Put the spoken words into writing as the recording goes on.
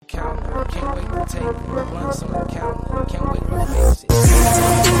take blunts on the counter. Can't wait to face it.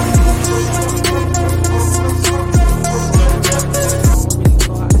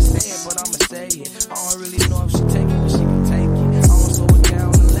 But I'ma say it. I don't really know if she take it, but she can take it. I don't slow it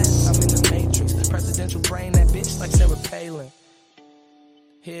down unless I'm in the matrix. Presidential brain, that bitch like Sarah Palin.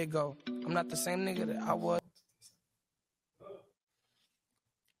 Here you go. I'm not the same nigga that I was.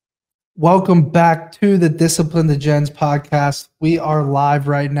 Welcome back to the Discipline the Gens podcast. We are live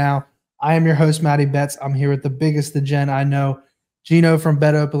right now. I am your host, Matty Betts. I'm here with the biggest the Gen I know, Gino from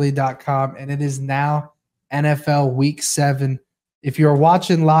BetOpenly.com, and it is now NFL Week 7. If you're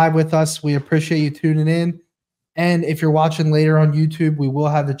watching live with us, we appreciate you tuning in. And if you're watching later on YouTube, we will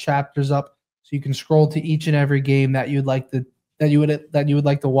have the chapters up so you can scroll to each and every game that you'd like to that you would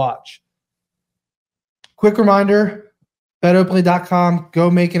like to watch. Quick reminder, BetOpenly.com,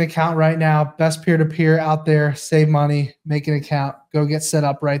 go make an account right now. Best peer-to-peer out there. Save money, make an account. Go get set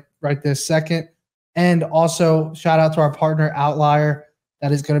up right this second. And also, shout out to our partner, Outlier.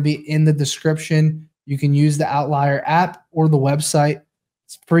 That is going to be in the description. You can use the Outlier app or the website.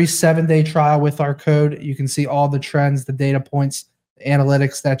 It's a free 7-day trial with our code. You can see all the trends, the data points, the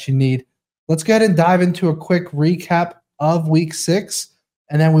analytics that you need. Let's go ahead and dive into a quick recap of Week 6,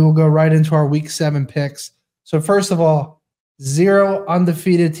 and then we will go right into our Week 7 picks. So first of all, 0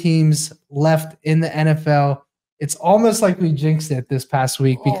 undefeated teams left in the NFL. It's almost like we jinxed it this past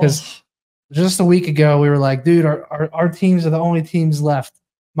week because just a week ago we were like, dude, our teams are the only teams left.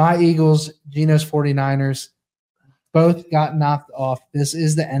 My Eagles, Gino's 49ers, both got knocked off. This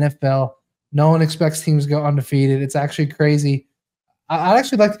is the NFL. No one expects teams to go undefeated. It's actually crazy. I'd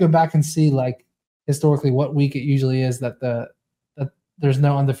actually like to go back and see, like, historically what week it usually is that there's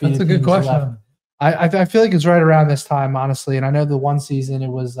no undefeated. That's a good question. Left. I feel like it's right around this time, honestly. And I know the one season it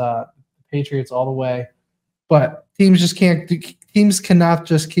was Patriots all the way, but teams cannot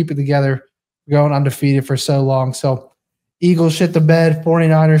just keep it together going undefeated for so long. So Eagles shit the bed,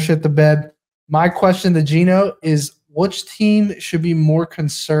 49ers shit the bed. My question to Gino is, which team should be more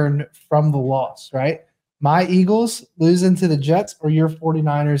concerned from the loss, right? My Eagles losing to the Jets or your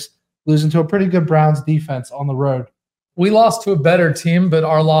 49ers losing to a pretty good Browns defense on the road? We lost to a better team, but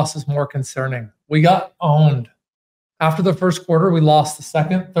our loss is more concerning. We got owned. After the first quarter, we lost the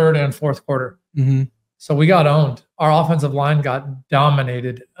second, third, and fourth quarter. Mm-hmm. So we got owned. Our offensive line got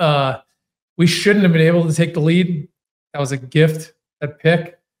dominated. We shouldn't have been able to take the lead. That was a gift at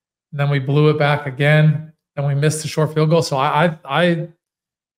pick. And then we blew it back again. And we missed the short field goal. So I'm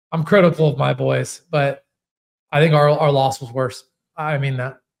critical of my boys, but I think our loss was worse. I mean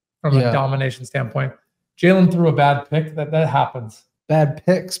that from a domination standpoint. Jalen threw a bad pick. That happens. Bad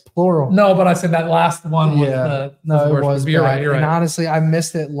picks, plural. No, but I said that last one was the it worst. was You're bad. right. You're and right. honestly, I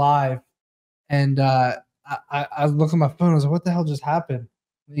missed it live. And I looked at my phone. I was like, what the hell just happened?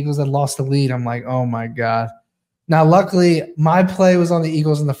 The Eagles had lost the lead. I'm like, oh, my God. Now, luckily, my play was on the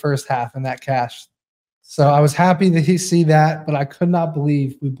Eagles in the first half, and that cashed. So I was happy to see that, but I could not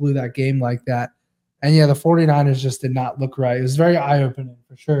believe we blew that game like that. And, yeah, the 49ers just did not look right. It was very eye-opening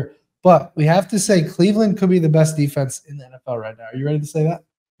for sure. But we have to say Cleveland could be the best defense in the NFL right now. Are you ready to say that?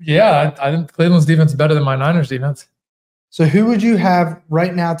 Yeah, I think Cleveland's defense is better than my Niners defense. So who would you have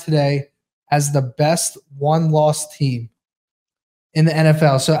right now today as the best one-loss team in the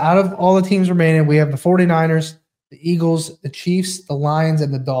NFL? So out of all the teams remaining, we have the 49ers, the Eagles, the Chiefs, the Lions,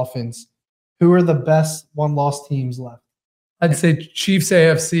 and the Dolphins. Who are the best one-loss teams left? I'd say Chiefs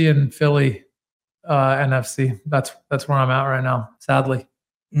AFC and Philly NFC. That's where I'm at right now, sadly.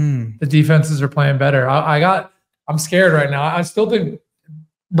 The defenses are playing better. I'm scared right now. I still think,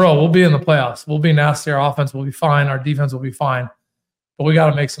 bro, we'll be in the playoffs. We'll be nasty. Our offense will be fine. Our defense will be fine. But we got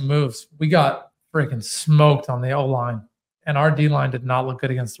to make some moves. We got freaking smoked on the O-line, and our D-line did not look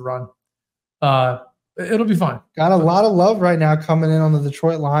good against the run. It'll be fine. Got a lot of love right now coming in on the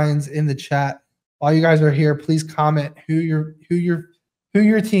Detroit Lions in the chat. While you guys are here, please comment who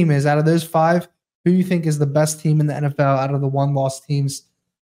your team is out of those 5. Who you think is the best team in the NFL out of the one-loss teams?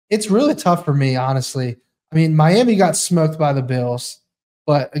 It's really tough for me, honestly. I mean, Miami got smoked by the Bills,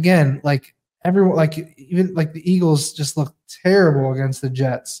 but again, like everyone, even the Eagles just looked terrible against the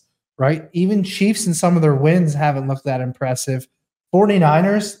Jets, right? Even Chiefs and some of their wins haven't looked that impressive.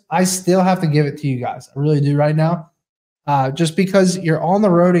 49ers, I still have to give it to you guys. I really do right now. Just because you're on the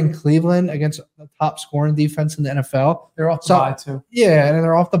road in Cleveland against the top scoring defense in the NFL. They're off the bye too. Yeah, and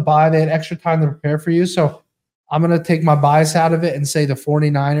they're off the bye. They had extra time to prepare for you. So I'm going to take my bias out of it and say the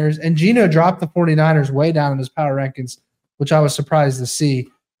 49ers. And Gino dropped the 49ers way down in his power rankings, which I was surprised to see.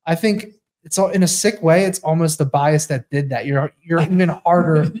 I think it's all in a sick way. It's almost the bias that did that. You're even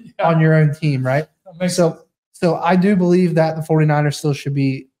harder on your own team, right? So I do believe that the 49ers still should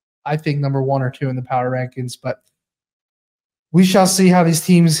be I think, number 1 or 2 in the power rankings. But we shall see how these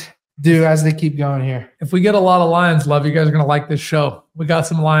teams do as they keep going here. If we get a lot of Lions love, you guys are going to like this show. We got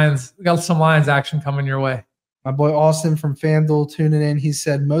some Lions action coming your way. My boy Austin from FanDuel tuning in. He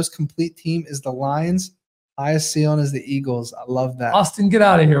said most complete team is the Lions. Highest ceiling is the Eagles. I love that. Austin, get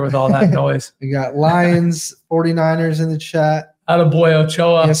out of here with all that noise. We got Lions, 49ers in the chat. Attaboy,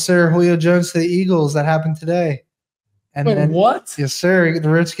 Ochoa. Yes, sir. Julio Jones to the Eagles. That happened today. And Wait, then, what? Yes, sir. The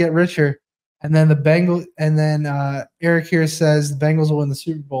rich get richer. And then the Bengals. And then Eric here says the Bengals will win the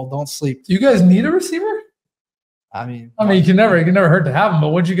Super Bowl. Don't sleep. Do you guys need a receiver? I mean, you can never hurt to have him. But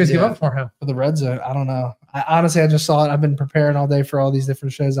what did you guys give up for him? For the red zone, I don't know. I just saw it. I've been preparing all day for all these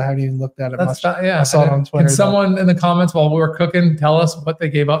different shows. I haven't even looked at it much. Yeah, I saw it on Twitter. Can someone in the comments while we were cooking tell us what they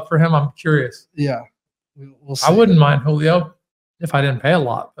gave up for him? I'm curious. Yeah, we'll see. I wouldn't mind Julio if I didn't pay a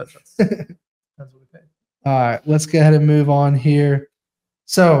lot, but that's what we paid. All right, let's go ahead and move on here.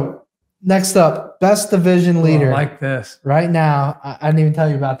 So next up, best division leader. I like this. Right now, I didn't even tell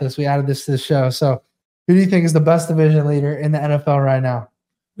you about this. We added this to the show. So who do you think is the best division leader in the NFL right now?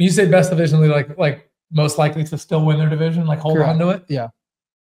 When you say best division leader, like most likely to still win their division, like hold on to it? Yeah.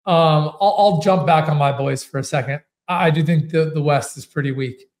 I'll jump back on my boys for a second. I do think the West is pretty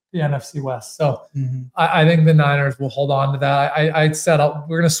weak, the NFC West. So I think the Niners will hold on to that. I said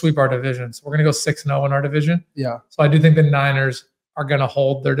we're going to sweep our division. So we're going to go 6-0 in our division. Yeah. So I do think the Niners are going to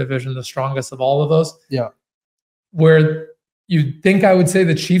hold their division the strongest of all of those. Yeah. Where you'd think I would say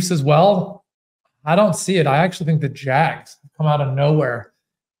the Chiefs as well, I don't see it. I actually think the Jags come out of nowhere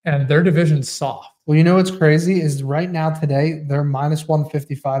and their division's soft. Well, you know what's crazy is right now today, they're minus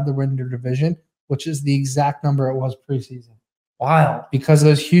 155 to win their division, which is the exact number it was preseason. Wow. Because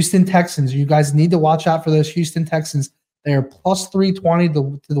those Houston Texans, you guys need to watch out for those Houston Texans. They are plus 320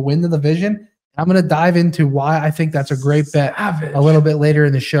 to the win the division. I'm going to dive into why I think that's a great bet a little bit later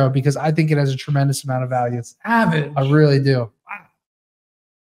in the show because I think it has a tremendous amount of value. Savage. I really do. Wow.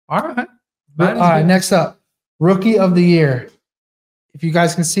 All right. All right, next up, Rookie of the Year. If you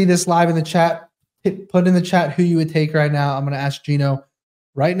guys can see this live in the chat, put in the chat who you would take right now. I'm going to ask Gino.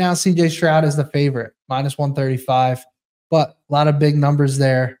 Right now, CJ Stroud is the favorite, minus 135, but a lot of big numbers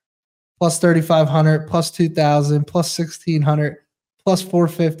there. Plus 3,500, plus 2,000, plus 1,600, plus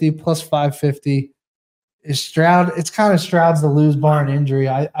 450, plus 550. Is Stroud? It's kind of Stroud's the lose barring injury.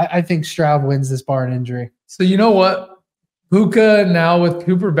 I think Stroud wins this barring injury. So you know what? Puka now with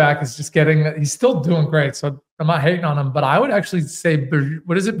Cooper back is just he's still doing great. So I'm not hating on him, but I would actually say,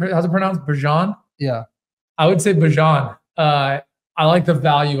 what is it? How's it pronounced? Bijan? Yeah. I would say Bijan. I like the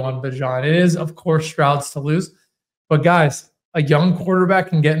value on Bijan. It is, of course, Stroud's to lose. But guys, a young quarterback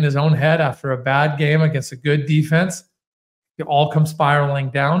can get in his own head after a bad game against a good defense. It all comes spiraling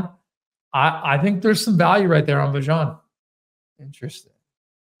down. I think there's some value right there on Bijan. Interesting.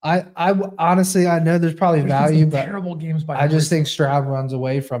 I honestly, I know there's probably value, but terrible games by I just think Stroud runs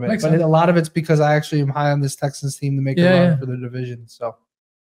away from it. But a lot of it's because I actually am high on this Texans team to make a run for the division. So,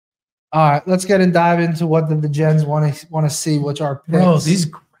 all right, let's get and dive into what the Gens want to see, which are picks.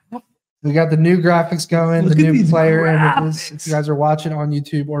 Bro, we got the new graphics going, the new player images. If you guys are watching on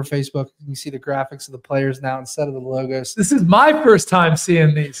YouTube or Facebook, you can see the graphics of the players now instead of the logos. This is my first time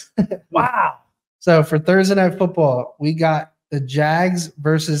seeing these. Wow. So for Thursday Night Football, we got the Jags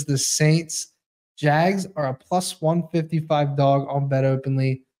versus the Saints. Jags are a plus 155 dog on Bet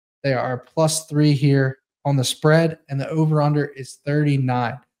Openly. They are a plus 3 here on the spread, and the over-under is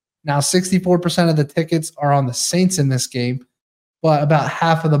 39. Now, 64% of the tickets are on the Saints in this game, but about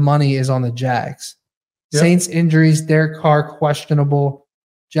half of the money is on the Jags. Yep. Saints injuries, Derek Carr questionable.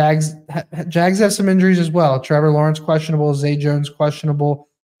 Jags have some injuries as well. Trevor Lawrence questionable, Zay Jones questionable.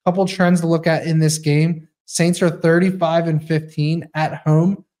 Couple trends to look at in this game. Saints are 35-15 at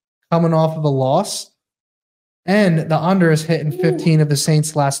home, coming off of a loss. And the under is hitting 15 of the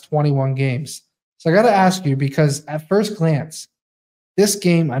Saints' last 21 games. So I got to ask you, because at first glance, this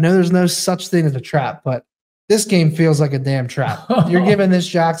game, I know there's no such thing as a trap, but this game feels like a damn trap. You're giving this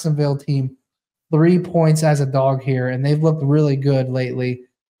Jacksonville team 3 points as a dog here, and they've looked really good lately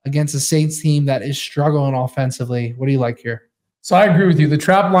against a Saints team that is struggling offensively. What do you like here? So I agree with you. The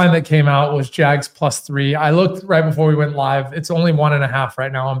trap line that came out was Jags plus 3. I looked right before we went live. It's only 1.5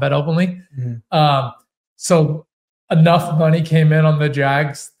 right now on Bet Openly. Mm-hmm. So enough money came in on the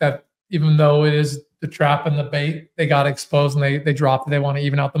Jags that even though it is the trap and the bait, they got exposed and they dropped it. They want to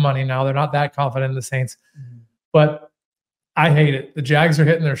even out the money now. They're not that confident in the Saints. Mm-hmm. But I hate it. The Jags are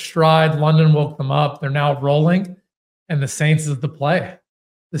hitting their stride. London woke them up. They're now rolling. And the Saints is the play.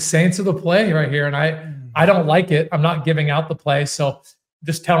 The Saints are the play right here. And I don't like it. I'm not giving out the play. So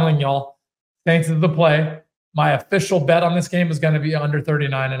just telling y'all, Saints is the play. My official bet on this game is going to be under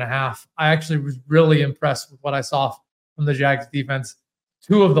 39.5. I actually was really impressed with what I saw from the Jags defense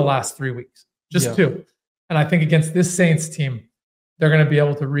 2 of the last 3 weeks, just 2. And I think against this Saints team, they're going to be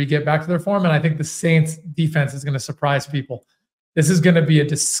able to get back to their form. And I think the Saints defense is going to surprise people. This is going to be a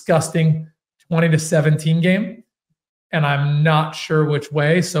disgusting 20-17 game. And I'm not sure which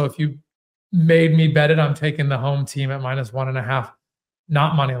way. So if you made me bet it, I'm taking the home team at -1.5,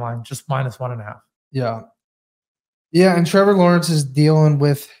 not money line, just -1.5. Yeah. Yeah, and Trevor Lawrence is dealing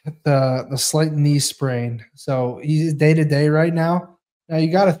with the slight knee sprain. So he's day-to-day right now. Now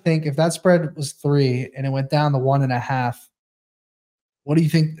you got to think, if that spread was 3 and it went down to 1.5, what do you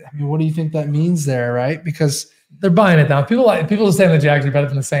think? I mean, what do you think that means there, right? Because they're buying it down. People are saying the Jags are better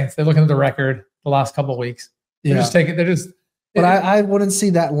than the Saints. They're looking at the record the last couple of weeks. They're just taking. But I wouldn't see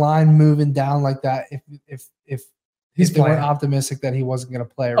that line moving down like that if they weren't optimistic that he wasn't going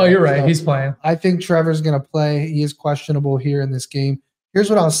to play. Right? Oh, you're right. So he's playing. I think Trevor's going to play. He is questionable here in this game.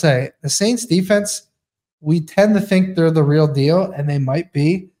 Here's what I'll say: the Saints defense, we tend to think they're the real deal, and they might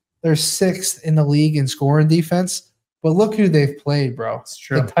be. They're 6th in the league in scoring defense. But look who they've played, bro. It's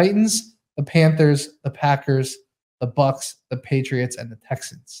true. The Titans, the Panthers, the Packers, the Bucks, the Patriots, and the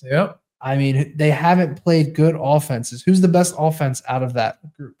Texans. Yep. I mean, they haven't played good offenses. Who's the best offense out of that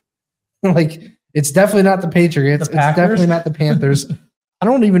group? Like, it's definitely not the Patriots. It's definitely not the Panthers. I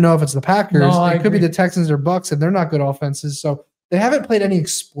don't even know if it's the Packers. No, it could be the Texans or Bucks, and they're not good offenses. So they haven't played any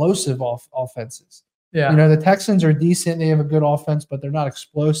explosive offenses. Yeah. You know, the Texans are decent. They have a good offense, but they're not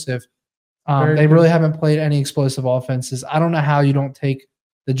explosive. They really haven't played any explosive offenses. I don't know how you don't take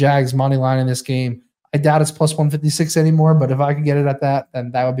the Jags money line in this game. I doubt it's +156 anymore, but if I could get it at that,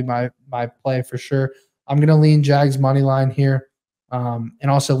 then that would be my play for sure. I'm going to lean Jags money line here, and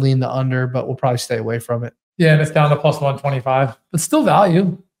also lean the under, but we'll probably stay away from it. Yeah, and it's down to +125, but still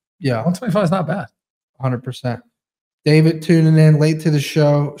value. Yeah. 125 is not bad. 100%. David tuning in late to the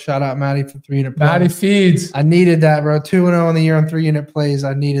show. Shout out Maddie for 3-unit plays. Maddie feeds. I needed that, bro. 2-0 on the year on 3-unit plays.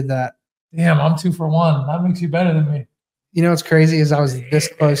 I needed that. Damn, I'm 2 for 1. That makes you better than me. You know what's crazy is I was this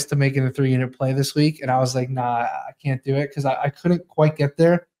close to making a 3-unit play this week, and I was like, nah, I can't do it because I couldn't quite get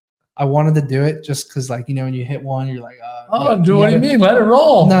there. I wanted to do it just because, like, you know, when you hit one, you're like, what do you mean? Let it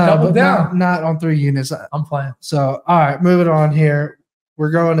roll. No, but down. Not on 3 units. I'm playing. So, all right, moving on here.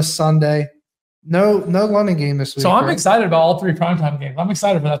 We're going to Sunday. No London game this week. So I'm excited about all 3 primetime games. I'm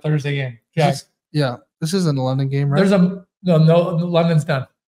excited for that Thursday game. Yeah, this isn't a London game, right? There's no, London's done.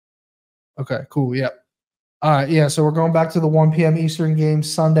 Okay, cool. Yep. All right, yeah. So we're going back to the 1 p.m. Eastern game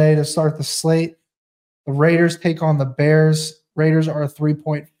Sunday to start the slate. The Raiders take on the Bears. Raiders are a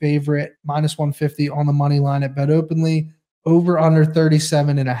 3-point favorite, -150 on the money line at Bet Openly, over under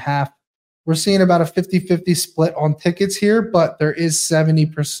 37.5. We're seeing about a 50-50 split on tickets here, but there is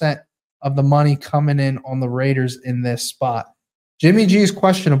 70% of the money coming in on the Raiders in this spot. Jimmy G is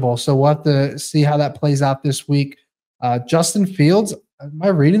questionable, so we'll have to see how that plays out this week. Justin Fields, am I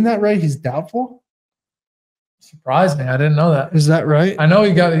reading that right? He's doubtful? Surprised me. I didn't know that. Is that right? I know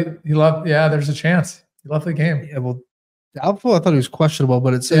he left. Yeah, there's a chance. He left the game. Yeah, well, doubtful? I thought he was questionable,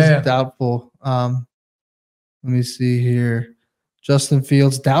 but it says doubtful. Let me see here. Justin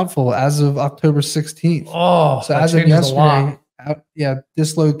Fields, doubtful as of October 16th. Oh, so as of yesterday,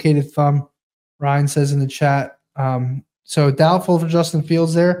 dislocated thumb, Ryan says in the chat. So doubtful for Justin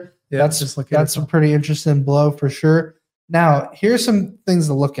Fields there. Yeah, that's a pretty interesting blow for sure. Now, here's some things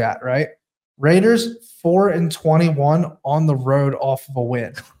to look at, right? Raiders 4-21 on the road off of a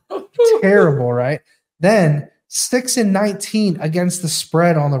win. Terrible, right? Then 6-19 against the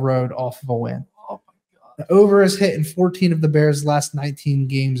spread on the road off of a win. Oh my God. The over is hit in 14 of the Bears' last 19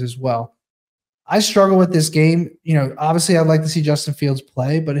 games as well. I struggle with this game. You know, obviously I'd like to see Justin Fields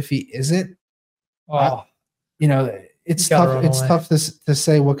play, but if he isn't, it's tough. It's tough to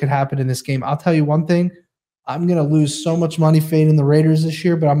say what could happen in this game. I'll tell you one thing. I'm going to lose so much money fading the Raiders this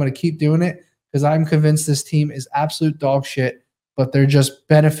year, but I'm going to keep doing it because I'm convinced this team is absolute dog shit, but they're just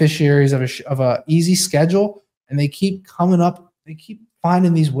beneficiaries of a easy schedule, and they keep coming up. They keep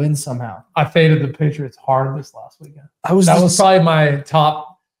finding these wins somehow. I faded the Patriots hard this last weekend. That was probably my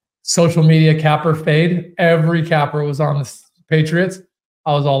top social media capper fade. Every capper was on the Patriots.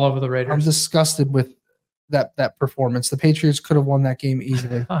 I was all over the Raiders. I'm disgusted with that performance. The Patriots could have won that game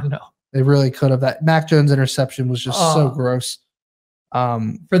easily. I know. They really could have. That Mac Jones interception was just so gross.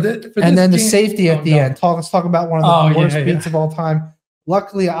 And then the safety at the end. Let's talk about one of the worst beats of all time.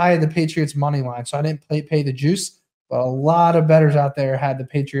 Luckily, I had the Patriots money line, so I didn't pay the juice. But a lot of bettors out there had the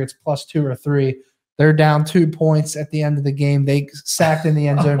Patriots +2 or 3. They're down 2 points at the end of the game. They sacked in the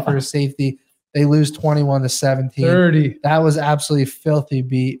end zone for a safety. They lose 21-17. 30. That was absolutely filthy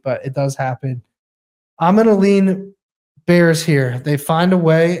beat, but it does happen. I'm going to lean Bears here. They find a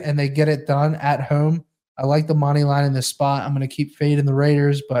way and they get it done at home. I like the money line in this spot. I'm going to keep fading the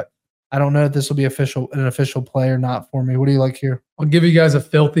Raiders, but I don't know if this will be an official play or not for me. What do you like here? I'll give you guys a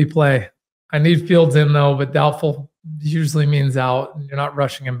filthy play. I need Fields in though, but doubtful usually means out. You're not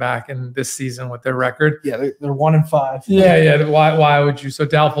rushing him back in this season with their record. Yeah, they're 1-5. Yeah. Why would you? So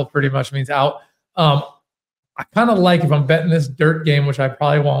doubtful pretty much means out. I kind of like, if I'm betting this dirt game, which I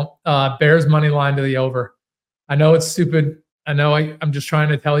probably won't, Bears money line to the over. I know it's stupid. I know I'm just trying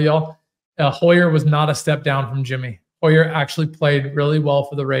to tell y'all. Hoyer was not a step down from Jimmy. Hoyer actually played really well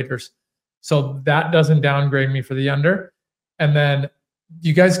for the Raiders. So that doesn't downgrade me for the under. And then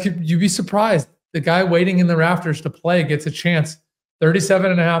you'd be surprised. The guy waiting in the rafters to play gets a chance.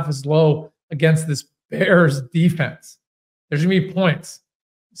 37.5 is low against this Bears defense. There's going to be points.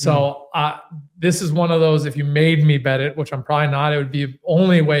 So this is one of those, if you made me bet it, which I'm probably not, it would be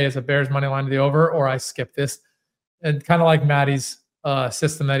only way is a Bears money line to the over, or I skip this. And kind of like Maddie's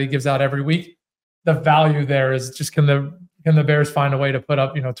system that he gives out every week, the value there is just can the Bears find a way to put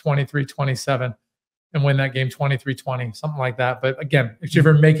up 23-27 and win that game 23-20, something like that. But again, if you're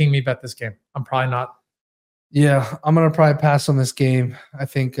ever making me bet this game, I'm probably not. Yeah, I'm going to probably pass on this game. I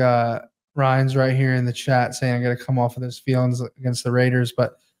think Ryan's right here in the chat saying I got to come off of those feelings against the Raiders,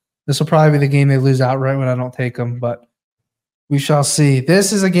 but this will probably be the game they lose outright when I don't take them, but we shall see.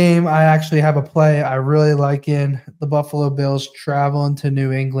 This is a game I actually have a play I really like in. The Buffalo Bills traveling to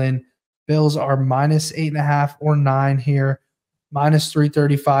New England. Bills are -8.5 or 9 here,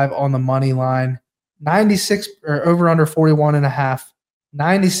 -335 on the money line. 96 or over under 41.5.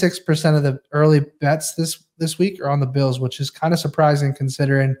 96% of the early bets this week are on the Bills, which is kind of surprising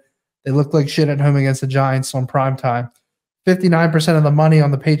considering they look like shit at home against the Giants on primetime. 59% of the money on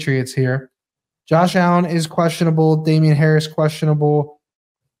the Patriots here. Josh Allen is questionable. Damian Harris questionable.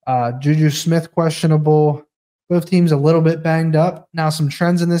 Juju Smith questionable. Both teams a little bit banged up. Now some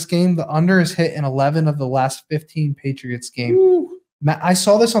trends in this game. The under is hit in 11 of the last 15 Patriots games. I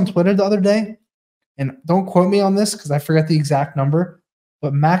saw this on Twitter the other day, and don't quote me on this because I forget the exact number,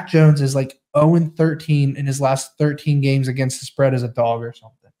 but Mac Jones is like 0-13 in his last 13 games against the spread as a dog or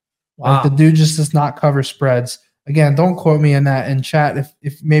something. Wow. Like the dude just does not cover spreads. Again, don't quote me in that in chat.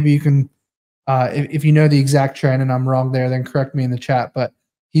 If maybe you can, if you know the exact trend and I'm wrong there, then correct me in the chat. But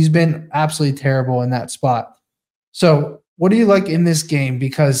he's been absolutely terrible in that spot. So what do you like in this game?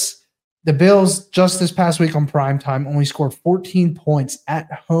 Because the Bills just this past week on primetime only scored 14 points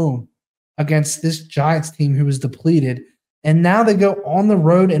at home against this Giants team who was depleted. And now they go on the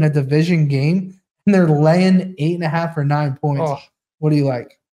road in a division game and they're laying 8.5 or 9 points. Oh. What do you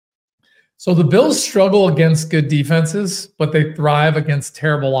like? So the Bills struggle against good defenses, but they thrive against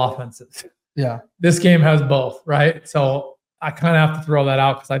terrible offenses. Yeah. This game has both, right? So I kind of have to throw that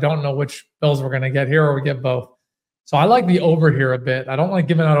out because I don't know which Bills we're going to get here or we get both. So I like the over here a bit. I don't like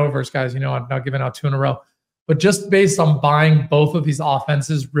giving out overs, guys. I'm not giving out 2 in a row. But just based on buying both of these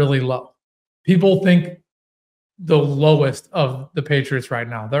offenses really low. People think the lowest of the Patriots right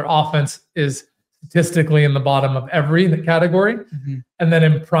now. Their offense is statistically in the bottom of every category. Mm-hmm. And then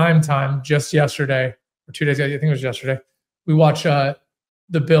in prime time, just yesterday, or 2 days ago, I think it was yesterday, we watched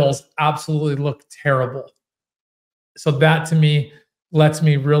the Bills absolutely look terrible. So that to me lets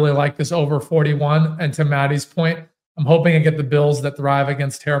me really like this over 41. And to Maddie's point, I'm hoping I get the Bills that thrive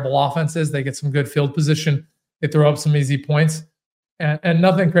against terrible offenses. They get some good field position. They throw up some easy points. And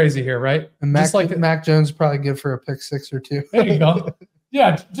nothing crazy here, right? And Mac Jones is probably good for a pick 6 or 2. There you go.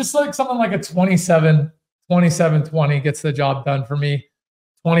 Yeah, just like something like a 27-20 gets the job done for me.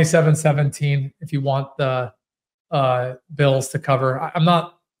 27-17 if you want the Bills to cover.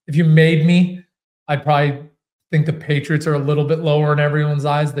 If you made me, I'd probably think the Patriots are a little bit lower in everyone's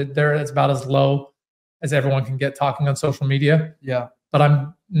eyes. That it's about as low as everyone can get talking on social media. Yeah. But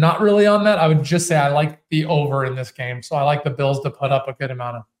I'm not really on that. I would just say I like the over in this game. So I like the Bills to put up a good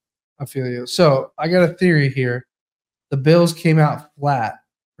amount of. I feel you. So I got a theory here. The Bills came out flat,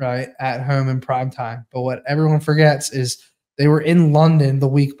 right, at home in primetime. But what everyone forgets is they were in London the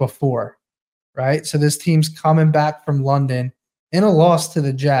week before, right? So this team's coming back from London in a loss to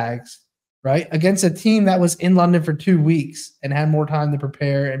the Jags, right, against a team that was in London for 2 weeks and had more time to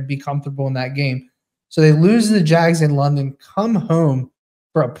prepare and be comfortable in that game. So they lose to the Jags in London, come home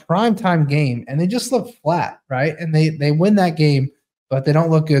for a primetime game, and they just look flat, right? And they win that game, but they don't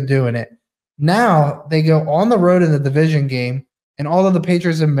look good doing it. Now they go on the road in the division game, and although the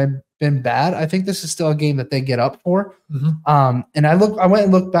Patriots have been bad, I think this is still a game that they get up for. Mm-hmm. And I went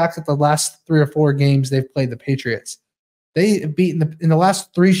and looked back at the last 3 or 4 games they've played the Patriots. They beaten in the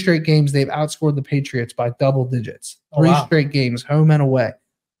last 3 straight games, they've outscored the Patriots by double digits. 3 straight games, home and away.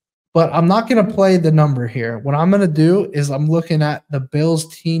 But I'm not going to play the number here. What I'm going to do is I'm looking at the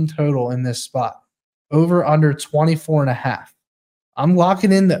Bills team total in this spot. Over under 24.5. I'm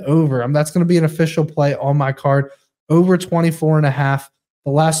locking in the over. That's going to be an official play on my card. Over 24.5.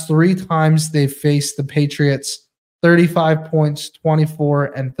 The last 3 times they've faced the Patriots, 35 points, 24,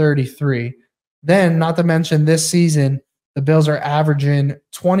 and 33. Then, not to mention this season, the Bills are averaging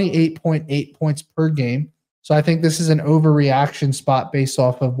 28.8 points per game. So I think this is an overreaction spot based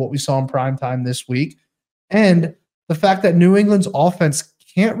off of what we saw in primetime this week. And the fact that New England's offense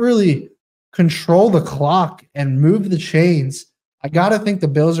can't really control the clock and move the chains, I got to think the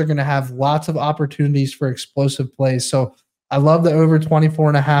Bills are going to have lots of opportunities for explosive plays. So I love the over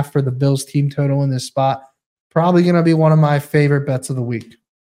 24.5 for the Bills team total in this spot. Probably going to be one of my favorite bets of the week.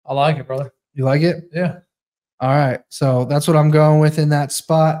 I like it, brother. You like it? Yeah. All right. So that's what I'm going with in that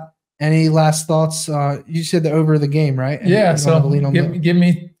spot. Any last thoughts? You said the over the game, right? And yeah. So give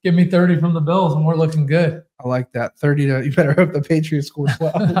me 30 from the Bills, and we're looking good. I like that. 30 to. You better hope the Patriots score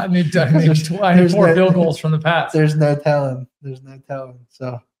 12. I need 4 field goals from the Pats. There's no telling.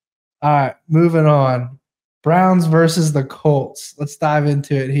 So, all right, moving on. Browns versus the Colts. Let's dive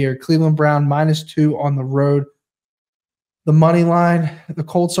into it here. Cleveland Brown -2 on the road. The money line, the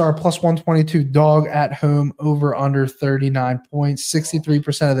Colts are a +122 dog at home, over under 39 points.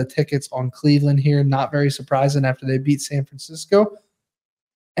 63% of the tickets on Cleveland here. Not very surprising after they beat San Francisco.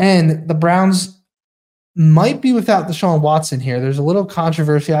 And the Browns might be without Deshaun Watson here. There's a little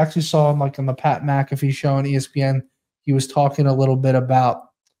controversy. I actually saw him on the Pat McAfee show on ESPN. He was talking a little bit about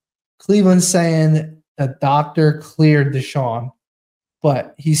Cleveland saying the doctor cleared Deshaun,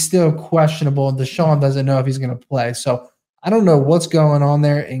 but he's still questionable, and Deshaun doesn't know if he's going to play. So I don't know what's going on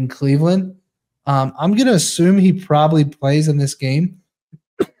there in Cleveland. I'm going to assume he probably plays in this game,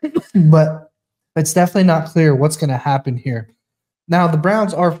 but it's definitely not clear what's going to happen here. Now, the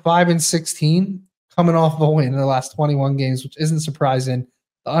Browns are 5-16, coming off of a win in the last 21 games, which isn't surprising.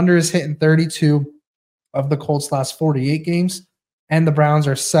 The under is hitting 32 of the Colts' last 48 games, and the Browns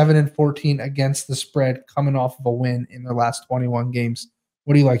are 7-14 against the spread, coming off of a win in their last 21 games.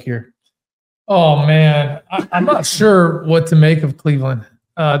 What do you like here? Oh, man. I'm not sure what to make of Cleveland.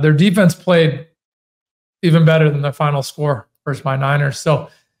 Their defense played even better than their final score versus my Niners. So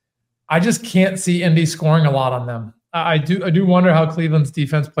I just can't see Indy scoring a lot on them. I do wonder how Cleveland's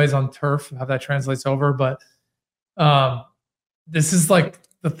defense plays on turf, how that translates over. But this is like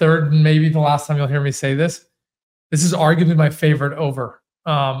the third and maybe the last time you'll hear me say this. This is arguably my favorite over.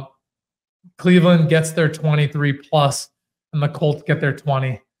 Cleveland gets their 23 plus, and the Colts get their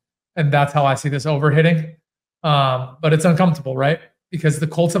 20. And that's how I see this over hitting. But it's uncomfortable, right? Because the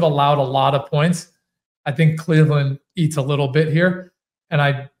Colts have allowed a lot of points. I think Cleveland eats a little bit here. And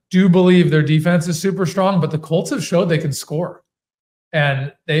I do believe their defense is super strong, but the Colts have showed they can score.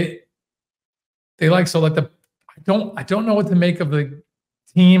 And I don't know what to make of the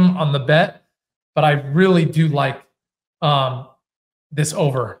team on the bet, but I really do like this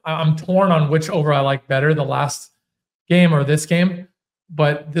over. I'm torn on which over I like better, the last game or this game.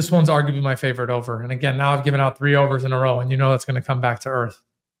 But this one's arguably my favorite over. And again, now I've given out 3 overs in a row, and you know that's going to come back to earth.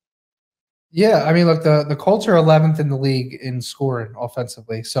 Yeah, I mean, look, the Colts are 11th in the league in scoring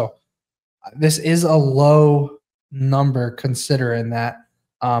offensively. So this is a low number considering that.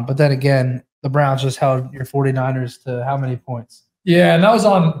 But then again, the Browns just held your 49ers to how many points? Yeah, and that was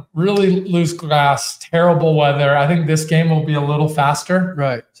on really loose grass, terrible weather. I think this game will be a little faster.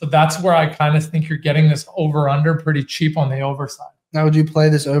 Right. So that's where I kind of think you're getting this over-under pretty cheap on the over side. Now, would you play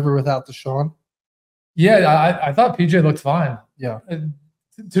this over without Deshaun? Yeah, I thought PJ looked fine. Yeah.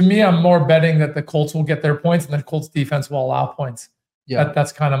 To me, I'm more betting that the Colts will get their points and the Colts defense will allow points. Yeah.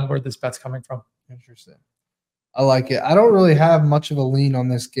 That's kind of where this bet's coming from. Interesting. I like it. I don't really have much of a lean on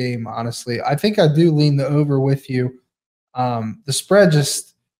this game, honestly. I think I do lean the over with you. The spread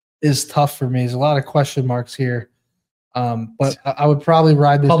just is tough for me. There's a lot of question marks here. But I would probably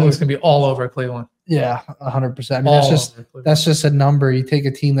ride this. Public's going to be all over Cleveland. Yeah, 100%. I mean, that's just a number. You take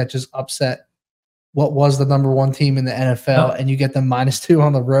a team that just upset what was the number 1 team in the NFL, and you get them -2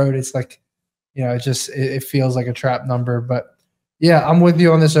 on the road. It's like, it feels like a trap number. But yeah, I'm with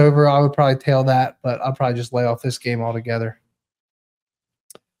you on this over. I would probably tail that, but I'll probably just lay off this game altogether.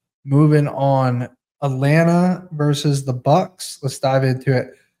 Moving on, Atlanta versus the Bucs. Let's dive into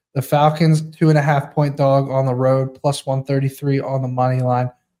it. The Falcons, 2.5-point dog on the road, +133 on the money line.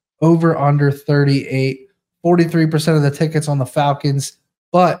 Over under 38, 43% of the tickets on the Falcons,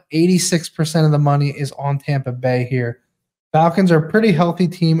 but 86% of the money is on Tampa Bay here. Falcons are a pretty healthy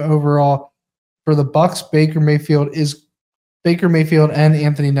team overall. For the Bucs, Baker Mayfield and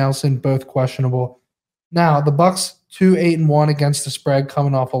Anthony Nelson both questionable. Now, the Bucs 2 8-1 against the spread,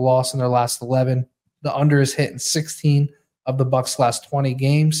 coming off a loss in their last 11. The under is hit in 16 of the Bucs' last 20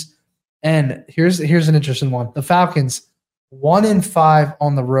 games. And here's an interesting one. The Falcons, 1-5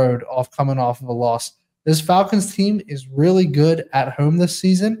 on the road coming off of a loss. This Falcons team is really good at home this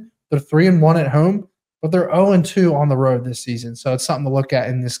season. They're 3-1 at home, but they're 0-2 on the road this season. So it's something to look at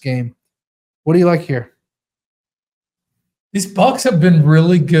in this game. What do you like here? These Bucs have been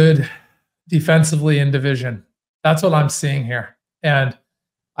really good defensively in division. That's what I'm seeing here. And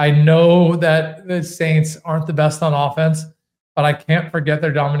I know that the Saints aren't the best on offense, but I can't forget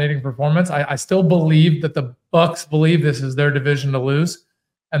their dominating performance. I still believe that the Bucs believe this is their division to lose,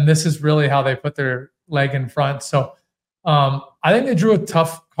 and this is really how they put their leg in front. So I think they drew a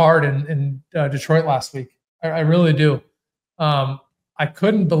tough card in Detroit last week. I really do. I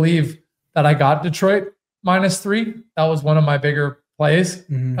couldn't believe that I got Detroit -3. That was one of my bigger plays.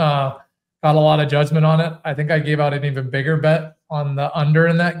 Mm-hmm. Got a lot of judgment on it. I think I gave out an even bigger bet on the under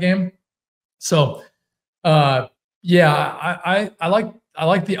in that game. So, I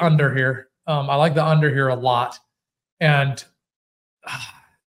like the under here. I like the under here a lot. And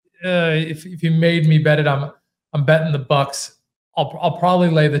if you made me bet it, I'm betting the Bucs. I'll probably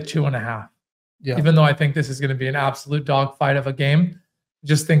lay the 2.5. Yeah. Even though I think this is going to be an absolute dogfight of a game, I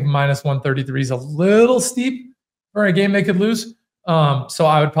just think -133 is a little steep for a game they could lose. So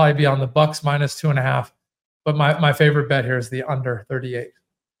I would probably be on the Bucs -2.5, but my favorite bet here is the under 38.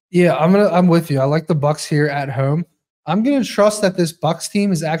 Yeah, I'm with you. I like the Bucs here at home. I'm gonna trust that this Bucs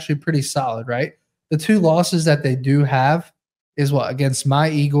team is actually pretty solid, right? The two losses that they do have is against my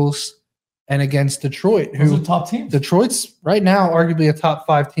Eagles and against Detroit, who are top teams. Detroit's right now arguably a top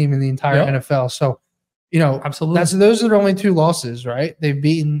 5 team in the entire NFL. So, absolutely, those are the only two losses, right? They've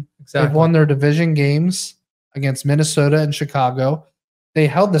won their division games against Minnesota and Chicago. They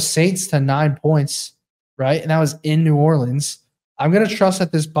held the Saints to 9 points, right? And that was in New Orleans. I'm going to trust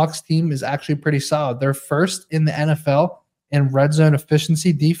that this Bucs team is actually pretty solid. They're first in the NFL in red zone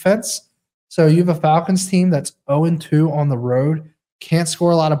efficiency defense. So you have a Falcons team that's 0-2 on the road, can't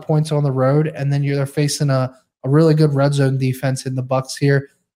score a lot of points on the road, and then they're facing a really good red zone defense in the Bucs here.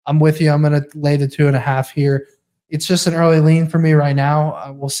 I'm with you. I'm going to lay the 2.5 here. It's just an early lean for me right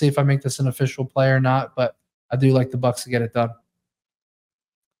now. We'll see if I make this an official play or not, but I do like the Bucs to get it done.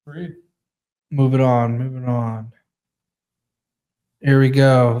 Great. Moving on. Here we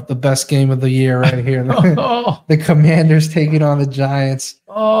go. The best game of the year right here. The Commanders taking on the Giants.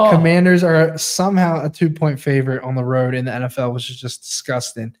 Commanders are somehow a 2-point favorite on the road in the NFL, which is just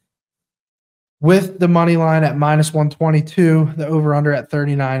disgusting. With the money line at -122, the over-under at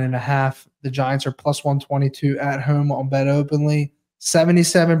 39.5. The Giants are +122 at home on Bet Openly.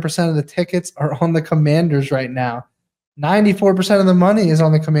 77% of the tickets are on the Commanders right now. 94% of the money is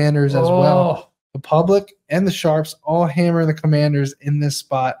on the Commanders as well. The public and the sharps all hammer the Commanders in this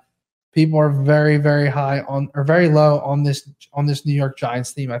spot. People are very, very very low on this New York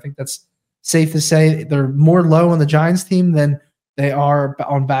Giants team. I think that's safe to say. They're more low on the Giants team than they are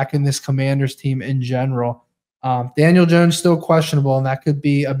on back in this Commanders team in general. Daniel Jones still questionable, and that could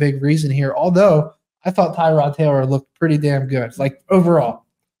be a big reason here. Although I thought Tyrod Taylor looked pretty damn good. Like overall,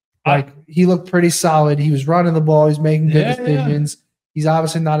 he looked pretty solid. He was running the ball. He's making good decisions. Yeah. He's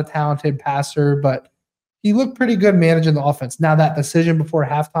obviously not a talented passer, but he looked pretty good managing the offense. Now that decision before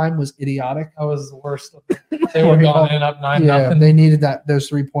halftime was idiotic. That was the worst. They were going in up 9-0. Yeah, they needed those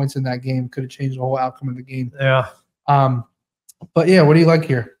 3 points in that game. Could have changed the whole outcome of the game. Yeah. But yeah, what do you like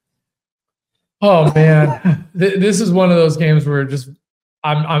here? Oh man, this is one of those games where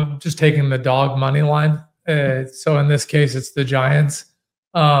I'm just taking the dog money line. So in this case, it's the Giants.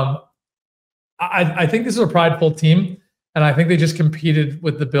 I think this is a prideful team, and I think they just competed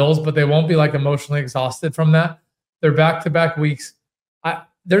with the Bills, but they won't be emotionally exhausted from that. They're back-to-back weeks.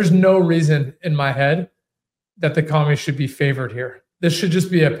 There's no reason in my head that the Commies should be favored here. This should just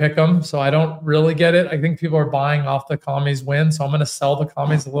be a pick 'em, so I don't really get it. I think people are buying off the Commies win, so I'm going to sell the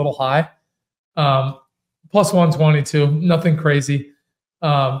Commies a little high. +122, nothing crazy.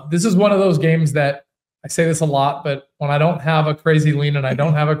 This is one of those games that I say this a lot, but when I don't have a crazy lean and I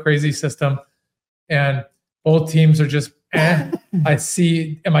don't have a crazy system and both teams are just I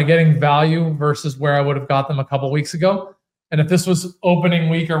see, am I getting value versus where I would have got them a couple weeks ago? And if this was opening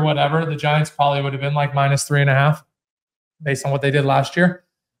week or whatever, the Giants probably would have been -3.5 based on what they did last year.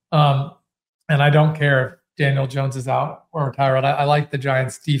 And I don't care if Daniel Jones is out or Tyrod. I like the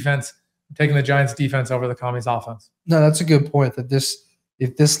Giants defense. I'm taking the Giants defense over the Commies offense. No, that's a good point. That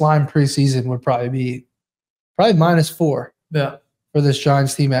if this line preseason would probably be -4. Yeah. For this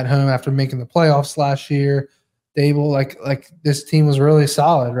Giants team at home after making the playoffs last year. Dable, like this team was really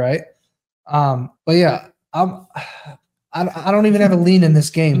solid, right? But yeah, I don't even have a lean in this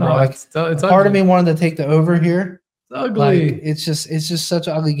game, bro. Like, it's part of me wanted to take the over here. It's ugly. Like, it's just such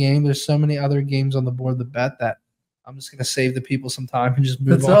an ugly game. There's so many other games on the board to bet that I'm just gonna save the people some time and just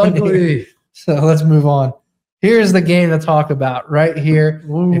move on. It's ugly. Here. So let's move on. Here's the game to talk about right here.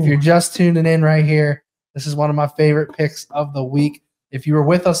 Ooh. If you're just tuning in right here, this is one of my favorite picks of the week. If you were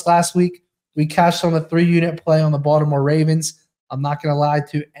with us last week, we cashed on the 3-unit play on the Baltimore Ravens. I'm not going to lie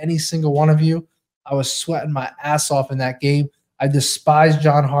to any single one of you. I was sweating my ass off in that game. I despise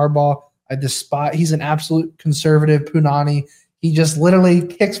John Harbaugh. He's an absolute conservative punani. He just literally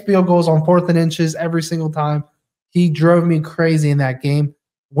kicks field goals on 4th and inches every single time. He drove me crazy in that game.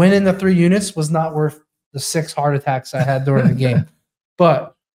 Winning the 3 units was not worth the 6 heart attacks I had during the game.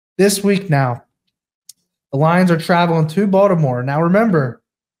 But this week now, the Lions are traveling to Baltimore. Now remember,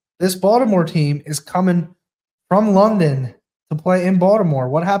 this Baltimore team is coming from London to play in Baltimore.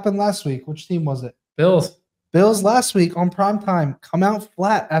 What happened last week? Which team was it? Bills. Bills last week on primetime come out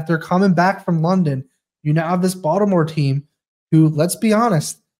flat after coming back from London. You now have this Baltimore team who, let's be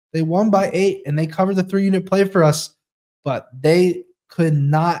honest, they won by 8 and they covered the 3-unit play for us, but they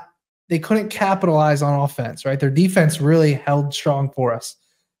couldn't capitalize on offense, right? Their defense really held strong for us.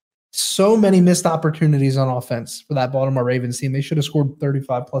 So many missed opportunities on offense for that Baltimore Ravens team. They should have scored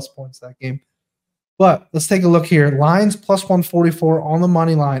 35-plus points that game. But let's take a look here. Lions plus 144 on the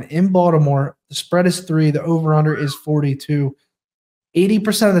money line in Baltimore. The spread is 3. The over-under is 42.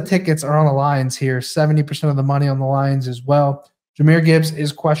 80% of the tickets are on the Lions here. 70% of the money on the Lions as well. Jahmyr Gibbs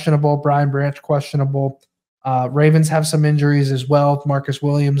is questionable. Brian Branch questionable. Ravens have some injuries as well. Marcus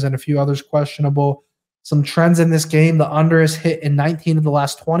Williams and a few others questionable. Some trends in this game. The under is hit in 19 of the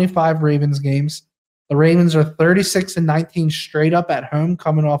last 25 Ravens games. The Ravens are 36-19 straight up at home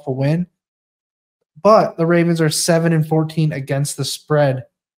coming off a win. But the Ravens are 7-14 against the spread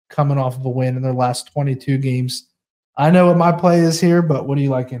coming off of a win in their last 22 games. I know what my play is here, but what are you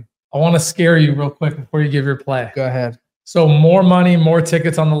liking? I want to scare you real quick before you give your play. Go ahead. So more money, more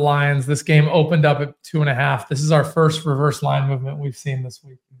tickets on the Lions. This game opened up at 2.5. This is our first reverse line movement we've seen this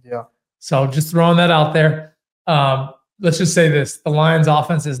week. Yeah. So just throwing that out there. Let's just say this. The Lions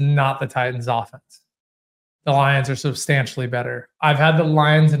offense is not the Titans offense. The Lions are substantially better. I've had the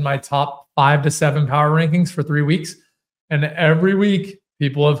Lions in my top 5 to 7 power rankings for 3 weeks. And every week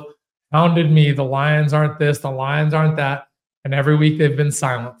people have pounded me. The Lions aren't this. The Lions aren't that. And every week they've been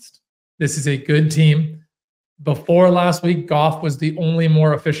silenced. This is a good team. Before last week, Goff was the only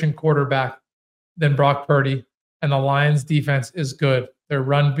more efficient quarterback than Brock Purdy. And the Lions defense is good. Their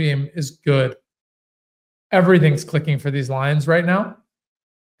run game is good. Everything's clicking for these Lions right now.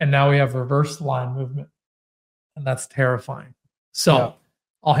 And now we have reverse line movement. And that's terrifying. So yeah.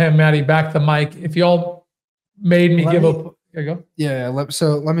 I'll hand Maddie back the mic. If y'all made me give up. There you go. Yeah.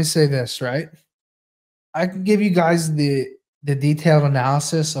 So let me say this, right? I can give you guys the detailed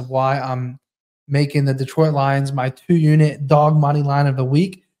analysis of why I'm making the Detroit Lions my 2-unit dog money line of the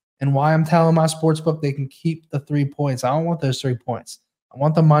week and why I'm telling my sportsbook they can keep the 3 points. I don't want those 3 points. I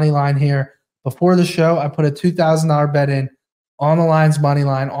want the money line here. Before the show, I put a $2,000 bet in on the Lions money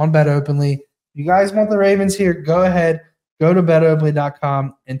line on Bet Openly. You guys want the Ravens here? Go ahead. Go to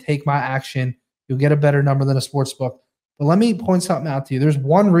betopenly.com and take my action. You'll get a better number than a sportsbook. But let me point something out to you. There's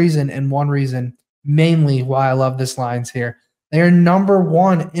one reason mainly why I love this Lions here. They are number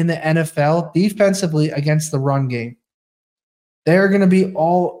 1 in the NFL defensively against the run game. They're going to be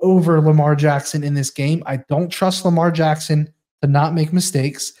all over Lamar Jackson in this game. I don't trust Lamar Jackson to not make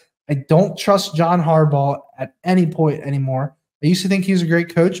mistakes. I don't trust John Harbaugh at any point anymore. I used to think he was a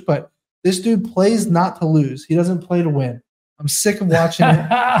great coach, but this dude plays not to lose. He doesn't play to win. I'm sick of watching it.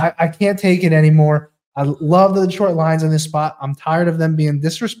 I can't take it anymore. I love the Detroit Lions in this spot. I'm tired of them being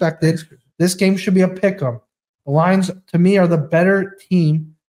disrespected. This game should be a pick-em. The Lions, to me, are the better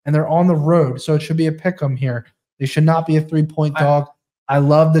team, and they're on the road, so it should be a pick-em here. They should not be a 3-point dog. I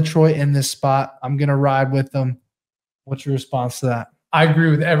love Detroit in this spot. I'm going to ride with them. What's your response to that? I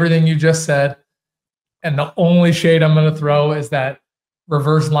agree with everything you just said, and the only shade I'm going to throw is that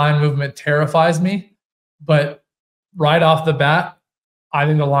reverse line movement terrifies me, but right off the bat, I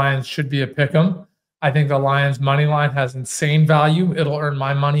think the Lions should be a pick-em. I think the Lions money line has insane value. It'll earn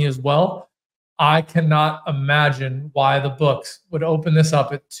my money as well. I cannot imagine why the books would open this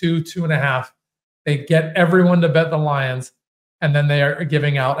up at 2.5. They get everyone to bet the Lions, and then they are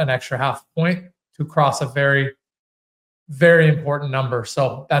giving out an extra half point to cross a very, very important number.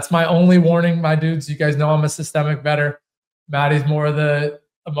 So that's my only warning, my dudes. You guys know I'm a systemic bettor. Maddie's more of the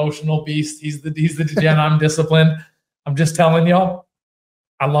emotional beast. He's the Gen. I'm disciplined. I'm just telling y'all,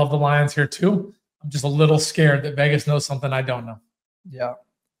 I love the Lions here too. I'm just a little scared that Vegas knows something I don't know. Yeah.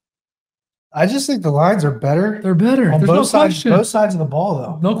 I just think the Lions are better. They're better. On There's both no sides, question. both sides of the ball,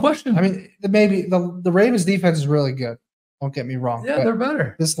 though. No question. I mean, maybe the Ravens defense is really good. Don't get me wrong. Yeah, they're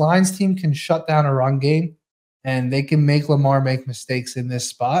better. This Lions team can shut down a run game, and they can make Lamar make mistakes in this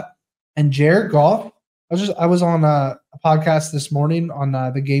spot. And Jared Goff, I was on a podcast this morning on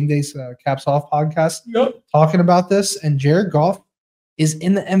the Game Days Caps Off podcast talking about this, and Jared Goff is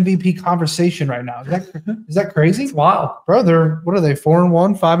in the MVP conversation right now. Is that crazy? It's wild. Bro, what are they,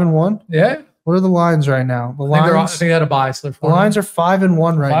 4-1, 5-1? Yeah. What are the Lions right now? I think they had a bye. So the Lions are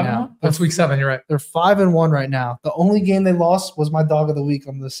 5-1 right now. That's week 7. You're right. They're 5-1 right now. The only game they lost was my dog of the week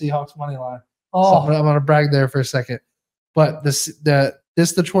on the Seahawks money line. Oh, So I'm going to brag there for a second. But this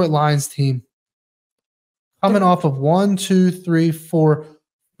Detroit Lions team coming off of 4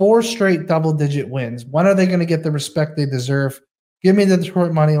 straight double-digit wins. When are they going to get the respect they deserve? Give me the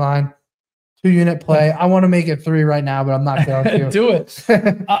Detroit money line. 2-unit play. I want to make it 3 right now, but I'm not going to. Do it.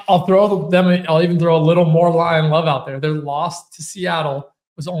 I'll throw them. I'll even throw a little more Lion love out there. Their loss to Seattle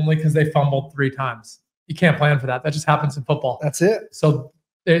was only because they fumbled 3 times. You can't plan for that. That just happens in football. That's it. So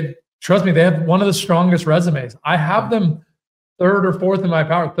trust me, they have one of the strongest resumes. I have them 3rd or 4th in my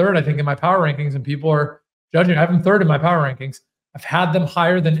power. 3rd, I think, in my power rankings, and people are judging. I have them 3rd in my power rankings. I've had them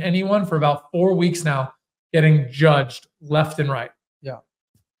higher than anyone for about 4 weeks now, getting judged left and right. Yeah.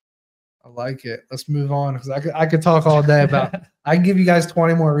 I like it. Let's move on because I could talk all day about I can give you guys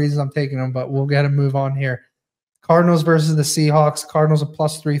 20 more reasons I'm taking them, but we'll get to move on here. Cardinals versus the Seahawks. Cardinals a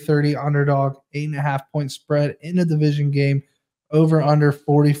plus 330 underdog, 8.5 point spread in a division game, over under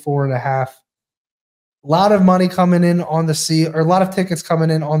 44.5. A lot of money coming in on a lot of tickets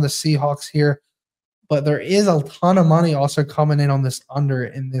coming in on the Seahawks here, but there is a ton of money also coming in on this under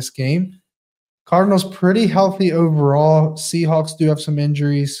in this game. Cardinals pretty healthy overall. Seahawks do have some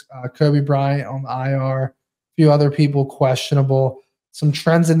injuries. Kobe Bryant on the IR. A few other people questionable. Some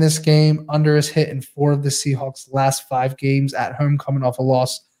trends in this game. Under is hit in 4 of the Seahawks' last 5 games at home coming off a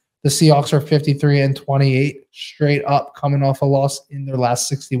loss. The Seahawks are 53-28 straight up coming off a loss in their last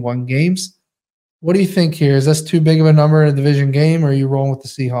 61 games. What do you think here? Is this too big of a number in a division game, or are you rolling with the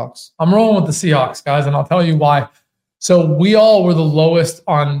Seahawks? I'm rolling with the Seahawks, guys, and I'll tell you why. So we all were the lowest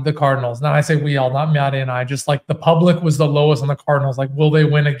on the Cardinals. Now I say we all, not Maddie and I, just like the public was the lowest on the Cardinals. Like, will they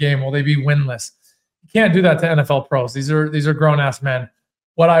win a game? Will they be winless? You can't do that to NFL pros. These are grown-ass men.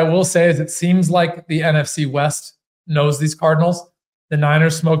 What I will say is it seems like the NFC West knows these Cardinals. The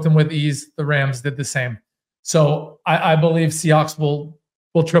Niners smoked them with ease. The Rams did the same. So I believe Seahawks will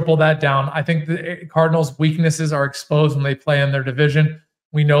triple that down. I think the Cardinals' weaknesses are exposed when they play in their division.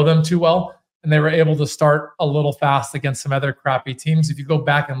 We know them too well. And they were able to start a little fast against some other crappy teams. If you go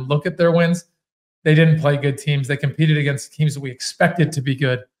back and look at their wins, they didn't play good teams. They competed against teams that we expected to be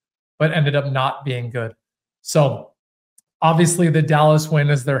good, but ended up not being good. So obviously the Dallas win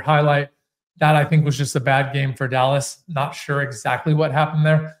is their highlight. That I think was just a bad game for Dallas. Not sure exactly what happened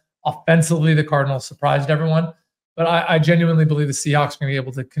there. Offensively, the Cardinals surprised everyone. But I genuinely believe the Seahawks are going to be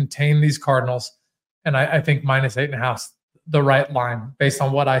able to contain these Cardinals. And I think minus 8.5 is the right line based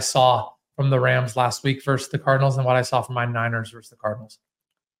on what I saw from the Rams last week versus the Cardinals and what I saw from my Niners versus the Cardinals.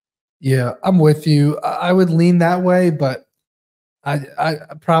 Yeah, I'm with you. I would lean that way, but I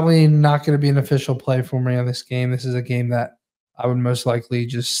probably not going to be an official play for me on this game. This is a game that I would most likely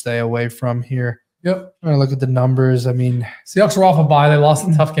just stay away from here. Yep. I'm going to look at the numbers. I mean, Seahawks were off a bye. They lost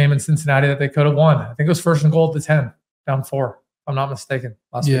a tough game in Cincinnati that they could have won. I think it was 1st and goal at the 10, down 4, if I'm not mistaken.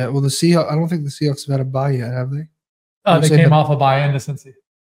 Last week. Well, the Seahawks, I don't think the Seahawks have had a bye yet, have they? They came off a bye into Cincy.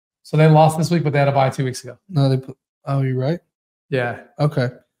 So they lost this week, but they had a bye 2 weeks ago. No, you're right. Yeah. Okay.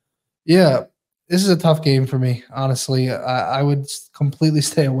 Yeah. This is a tough game for me, honestly. I would completely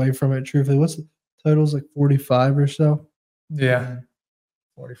stay away from it, truthfully. What's the totals, like 45 or so? Yeah.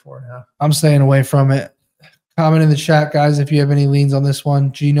 44.5. I'm staying away from it. Comment in the chat, guys, if you have any leans on this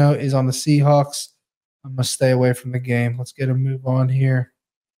one. Gino is on the Seahawks. I'm going to stay away from the game. Let's get a move on here.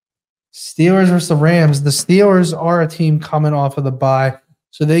 Steelers versus the Rams. The Steelers are a team coming off of the bye.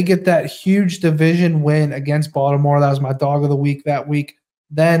 So they get that huge division win against Baltimore. That was my dog of the week that week.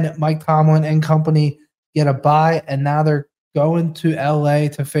 Then Mike Tomlin and company get a bye, and now they're going to LA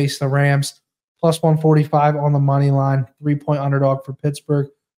to face the Rams. Plus 145 on the money line. 3-point underdog for Pittsburgh.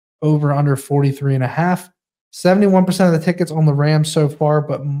 Over under 43.5. 71% of the tickets on the Rams so far,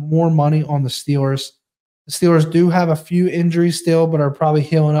 but more money on the Steelers. The Steelers do have a few injuries still, but are probably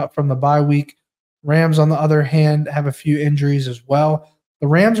healing up from the bye week. Rams, on the other hand, have a few injuries as well. The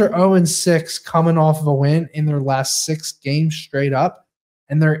Rams are 0-6 coming off of a win in their last 6 games straight up,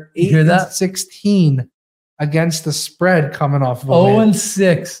 and they're 8-16 against the spread coming off of a win.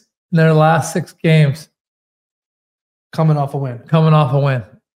 0-6 in their last 6 games. Coming off a win. Coming off a win.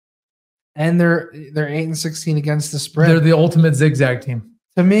 And they're 8-16 against the spread. They're the ultimate zigzag team.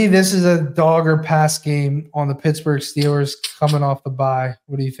 To me, this is a dog or pass game on the Pittsburgh Steelers coming off the bye.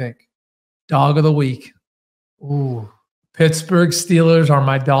 What do you think? Dog of the week. Ooh. Pittsburgh Steelers are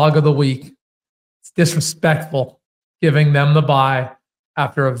my dog of the week. It's disrespectful giving them the bye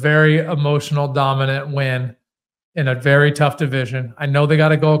after a very emotional, dominant win in a very tough division. I know they got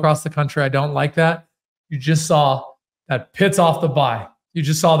to go across the country. I don't like that. You just saw that Pitt's off the bye. You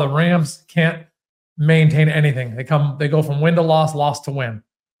just saw the Rams can't maintain anything. They go from win to loss to win.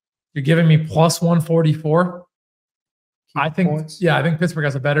 You're giving me plus 144. I think Pittsburgh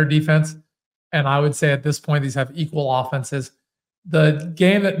has a better defense. And I would say at this point, these have equal offenses. The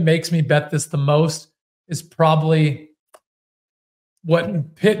game that makes me bet this the most is probably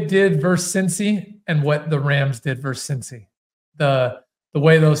what Pitt did versus Cincy and what the Rams did versus Cincy. The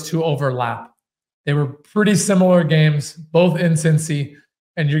way those two overlap. They were pretty similar games, both in Cincy,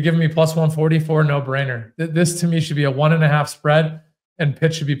 and you're giving me plus 144, no-brainer. This to me should be a 1.5 spread, and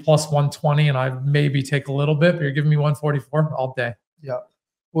Pitt should be plus 120, and I maybe take a little bit, but you're giving me 144 all day. Yeah.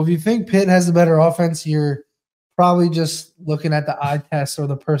 Well, if you think Pitt has the better offense, you're probably just looking at the eye test or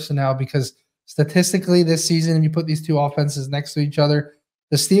the personnel, because statistically this season, if you put these two offenses next to each other,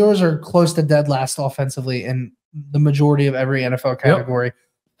 the Steelers are close to dead last offensively in the majority of every NFL category.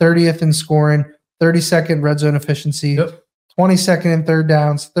 Yep. 30th in scoring, 32nd red zone efficiency, 22nd in third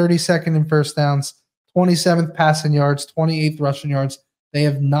downs, 32nd in first downs, 27th passing yards, 28th rushing yards. They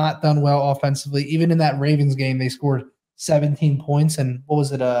have not done well offensively. Even in that Ravens game, they scored 17 points, and what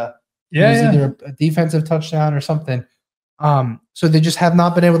was it? Either a defensive touchdown or something. So they just have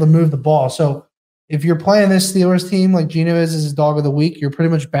not been able to move the ball. So if you're playing this Steelers team like Gino is his dog of the week, you're pretty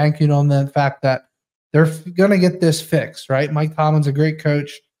much banking on the fact that they're going to get this fixed, right? Mike Tomlin's a great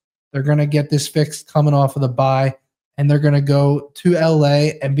coach. They're going to get this fixed coming off of the bye, and they're going to go to LA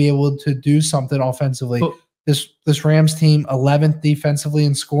and be able to do something offensively. Oh. This Rams team, 11th defensively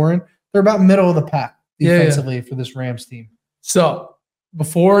in scoring. They're about middle of the pack defensively for this Rams team. So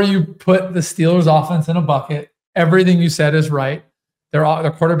before you put the Steelers offense in a bucket, everything you said is right. Their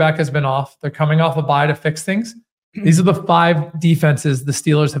quarterback has been off. They're coming off a bye to fix things. These are the 5 defenses the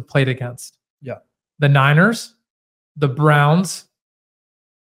Steelers have played against. Yeah. The Niners, the Browns,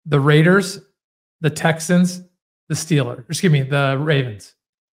 the Raiders, the Texans, the Ravens.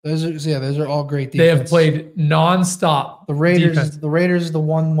 Those are all great defense. They have played nonstop. The Raiders defense. The Raiders is the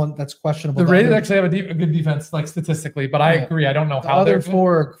one that's questionable. The Raiders actually have a good defense, like statistically, but I agree. I don't know how they're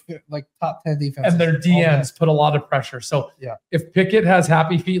for like top 10 defense. And their DNs put a lot of pressure. So if Pickett has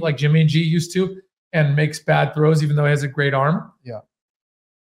happy feet like Jimmy G used to and makes bad throws, even though he has a great arm,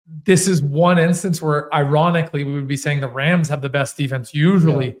 this is one instance where, ironically, we would be saying the Rams have the best defense.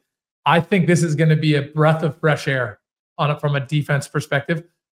 Usually, I think this is going to be a breath of fresh air on it from a defense perspective,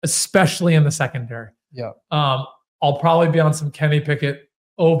 especially in the secondary. Yeah. I'll probably be on some Kenny Pickett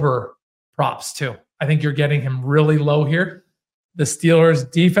over props too. I think you're getting him really low here. The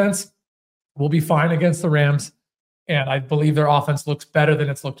Steelers' defense will be fine against the Rams, and I believe their offense looks better than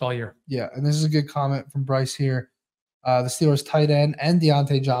it's looked all year. Yeah, and this is a good comment from Bryce here. The Steelers' tight end and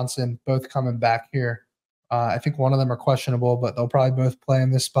Deontay Johnson both coming back here. I think one of them are questionable, but they'll probably both play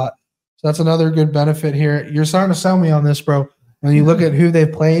in this spot. So that's another good benefit here. You're starting to sell me on this, bro. When you look at who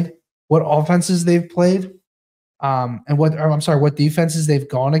they've played, what offenses they've played, and what defenses they've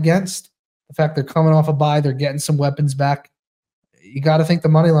gone against, the fact they're coming off a bye, they're getting some weapons back. You got to think the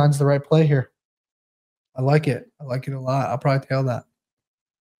money line's the right play here. I like it. I like it a lot. I'll probably tail that.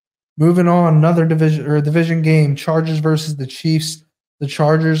 Moving on, another division game, Chargers versus the Chiefs. The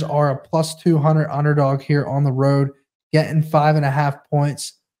Chargers are a plus 200 underdog here on the road, getting 5.5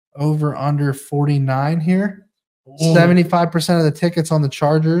 points, over under 49 here. 75% of the tickets on the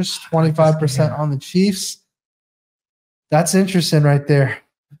Chargers, 25% on the Chiefs. That's interesting right there.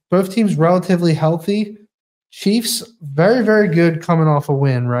 Both teams relatively healthy. Chiefs, very, very good coming off a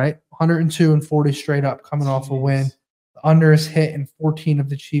win, right? 102-40 straight up coming off a win. The under is hit in 14 of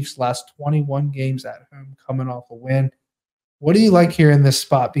the Chiefs' last 21 games at home coming off a win. What do you like here in this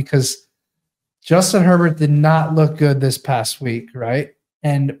spot? Because Justin Herbert did not look good this past week, right?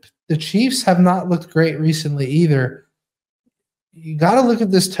 And the Chiefs have not looked great recently either. You got to look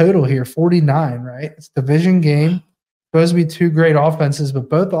at this total here, 49, right? It's a division game. Supposed to be two great offenses, but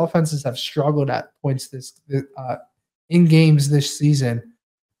both offenses have struggled at points in games this season.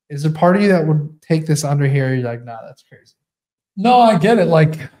 Is there part of you that would take this under here? You're like, nah, that's crazy. No, I get it.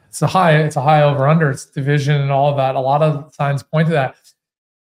 Like it's a high over under. It's division and all of that. A lot of signs point to that.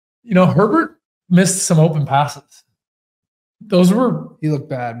 You know, Herbert missed some open passes. He looked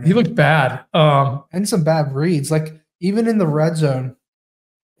bad. Man. He looked bad. And some bad reads. Like even in the red zone,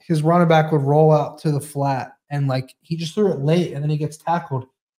 his running back would roll out to the flat and like he just threw it late and then he gets tackled.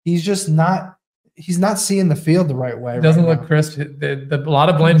 He's not seeing the field the right way. It doesn't look crisp. A lot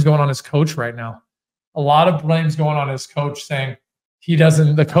of blame's going on his coach right now. A lot of blame's going on his coach saying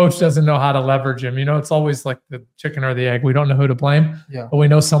the coach doesn't know how to leverage him. It's always like the chicken or the egg. We don't know who to blame, but we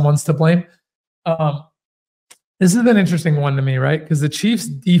know someone's to blame. This is an interesting one to me, right? Because the Chiefs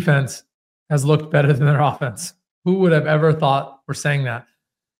defense has looked better than their offense. Who would have ever thought we're saying that?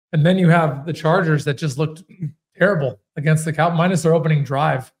 And then you have the Chargers that just looked terrible against the Cowboys, minus their opening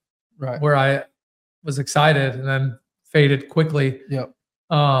drive, right? Where I was excited and then faded quickly. Yep.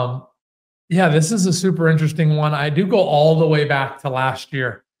 Yeah, this is a super interesting one. I do go all the way back to last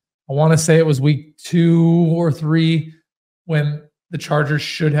year. I want to say it was week 2 or 3 when the Chargers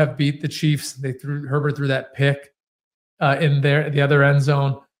should have beat the Chiefs. Herbert threw that pick in the other end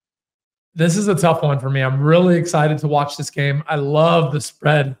zone. This is a tough one for me. I'm really excited to watch this game. I love the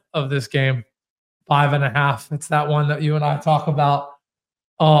spread of this game, 5.5. It's that one that you and I talk about.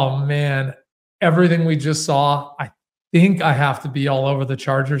 Oh man, everything we just saw. I think I have to be all over the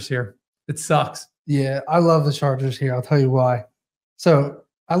Chargers here. It sucks. Yeah, I love the Chargers here. I'll tell you why. So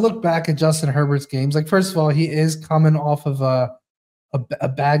I look back at Justin Herbert's games. Like, first of all, he is coming off of a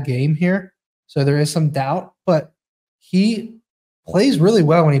bad game here. So there is some doubt, but he plays really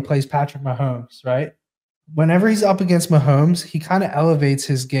well when he plays Patrick Mahomes, right? Whenever he's up against Mahomes, he kind of elevates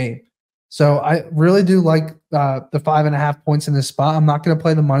his game. So I really do like the 5.5 points in this spot. I'm not going to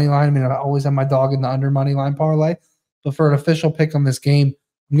play the money line. I mean, I always have my dog in the under money line parlay, but for an official pick on this game,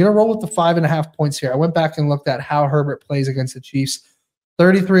 I'm going to roll with the 5.5 points here. I went back and looked at how Herbert plays against the Chiefs.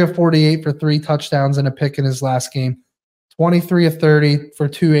 33 of 48 for 3 touchdowns and a pick in his last game. 23 of 30 for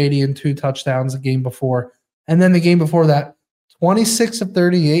 280 and 2 touchdowns the game before. And then the game before that, 26 of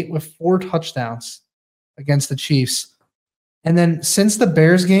 38 with 4 touchdowns against the Chiefs. And then since the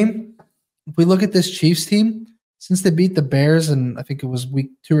Bears game, if we look at this Chiefs team, since they beat the Bears in, I think it was week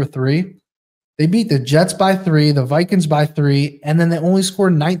 2 or 3, they beat the Jets by 3, the Vikings by 3, and then they only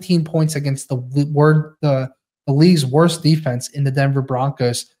scored 19 points against the league's worst defense in the Denver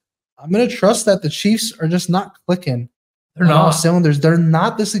Broncos. I'm going to trust that the Chiefs are just not clicking. They're not all cylinders. They're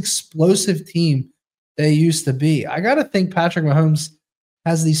not this explosive team they used to be. I got to think Patrick Mahomes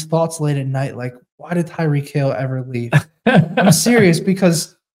has these thoughts late at night, like, why did Tyreek Hill ever leave? I'm serious,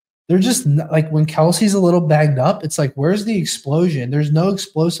 because they're just like, when Kelsey's a little banged up, it's like, where's the explosion? There's no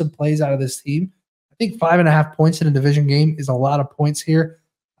explosive plays out of this team. I think 5.5 points in a division game is a lot of points here.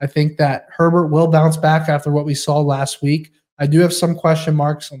 I think that Herbert will bounce back after what we saw last week. I do have some question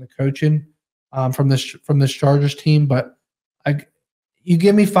marks on the coaching from this Chargers team, but you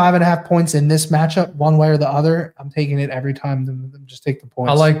give me 5.5 points in this matchup, one way or the other, I'm taking it every time. Just take the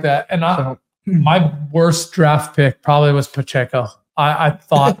points. I like that. And my worst draft pick probably was Pacheco. I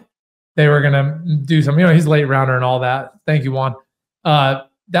thought they were going to do something. He's a late rounder and all that. Thank you, Juan.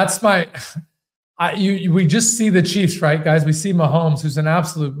 That's my we just see the Chiefs, right, guys? We see Mahomes, who's an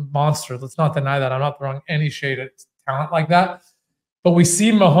absolute monster. Let's not deny that. I'm not throwing any shade at talent like that. But we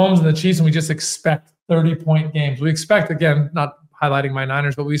see Mahomes and the Chiefs, and we just expect 30-point games. We expect, again, not highlighting my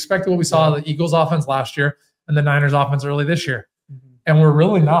Niners, but we expected what we saw of the Eagles offense last year and the Niners offense early this year. Mm-hmm. And we're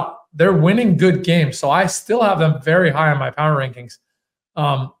really not. They're winning good games. So I still have them very high on my power rankings.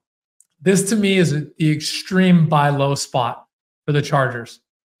 This to me is the extreme buy low spot for the Chargers.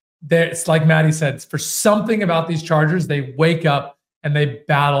 It's like Maddie said, for something about these Chargers, they wake up and they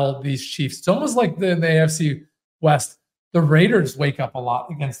battle these Chiefs. It's almost like the AFC West. The Raiders wake up a lot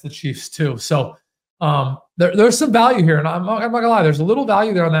against the Chiefs too. So there's some value here, and I'm not gonna lie. There's a little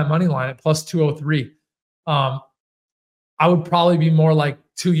value there on that money line at plus 203. I would probably be more like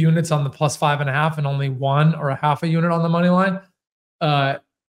 2 units on the plus 5.5 and only 1 or a half a unit on the money line.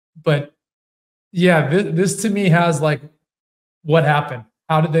 But yeah, this to me has like, what happened?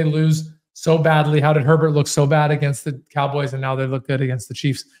 How did they lose so badly? How did Herbert look so bad against the Cowboys and now they look good against the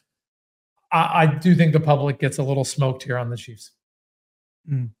Chiefs? I do think the public gets a little smoked here on the Chiefs.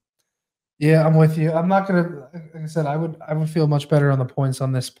 Yeah, I'm with you. I'm not gonna, like I said, I would feel much better on the points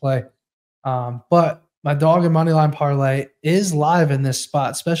on this play. But my dog and money line parlay is live in this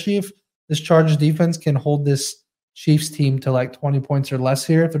spot, especially if this Chargers defense can hold this Chiefs team to like 20 points or less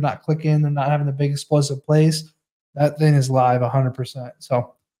here. If they're not clicking, they're not having the big explosive plays, that thing is live 100%.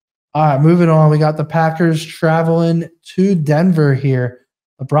 So, all right, moving on. We got the Packers traveling to Denver here.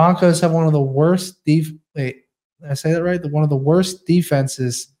 The Broncos have one of the worst wait, did I say that right? One of the worst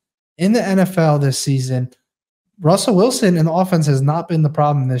defenses in the NFL this season. Russell Wilson and the offense has not been the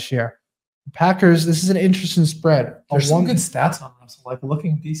problem this year. The Packers, this is an interesting spread. There's some good stats on Russell, like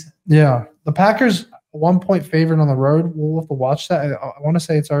looking decent. Yeah. The Packers a 1-point favorite on the road. We'll have to watch that. I want to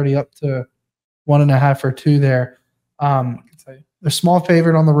say it's already up to 1.5 or 2 there. They're small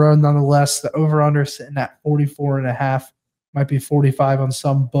favorite on the road nonetheless. The over-under sitting at 44.5, might be 45 on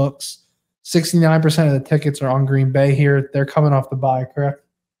some books. 69% of the tickets are on Green Bay here. They're coming off the bye, correct?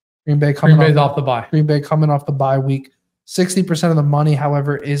 Green Bay's off the bye. Green Bay coming off the bye week. 60% of the money,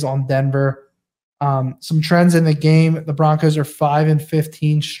 however, is on Denver. Some trends in the game. The Broncos are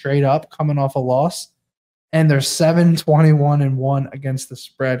 5-15 straight up coming off a loss. And they're 7-21-1 against the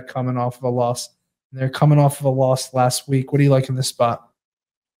spread coming off of a loss. They're coming off of a loss last week. What do you like in this spot?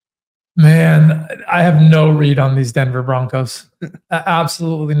 Man, I have no read on these Denver Broncos.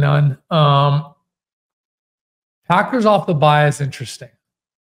 Absolutely none. Packers off the bye is interesting.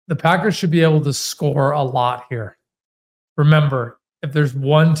 The Packers should be able to score a lot here. Remember, if there's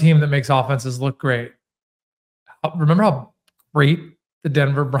one team that makes offenses look great, remember how great the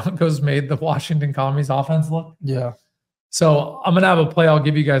Denver Broncos made the Washington Commies offense look? Yeah. So I'm going to have a play I'll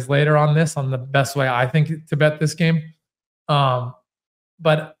give you guys later on this, on the best way I think to bet this game.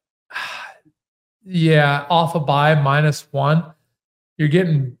 But yeah, off a bye -1, you're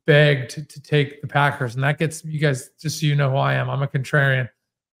getting begged to take the Packers. And that gets you guys, just so you know who I am, I'm a contrarian.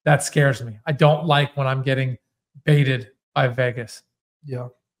 That scares me. I don't like when I'm getting baited by Vegas. Yeah.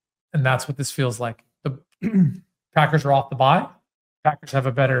 And that's what this feels like. The Packers are off the bye. Packers have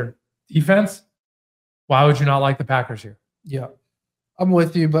a better defense. Why would you not like the Packers here? Yeah. I'm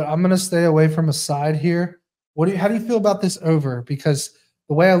with you, but I'm going to stay away from a side here. How do you feel about this over? Because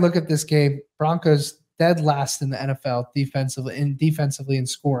the way I look at this game, Broncos dead last in the NFL defensively in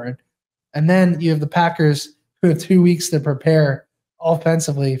scoring. And then you have the Packers who have 2 weeks to prepare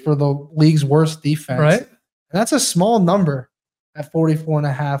offensively for the league's worst defense. Right. And that's a small number at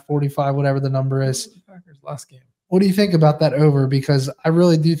 44.5, 45, whatever the number is. Packers last game. What do you think about that over? Because I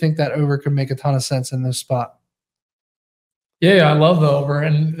really do think that over could make a ton of sense in this spot. Yeah, I love the over.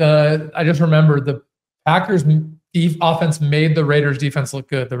 And I just remembered the Packers offense made the Raiders defense look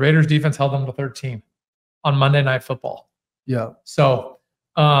good. The Raiders defense held them to 13 on Monday Night Football. Yeah. So,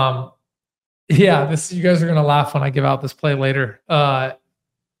 yeah, you guys are going to laugh when I give out this play later. But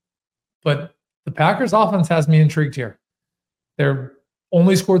the Packers offense has me intrigued here. They're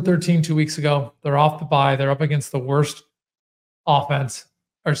only scored 13 2 weeks ago. They're off the bye. They're up against the worst defense.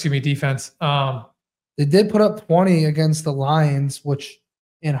 They did put up 20 against the Lions, which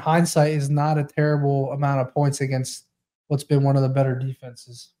in hindsight is not a terrible amount of points against what's been one of the better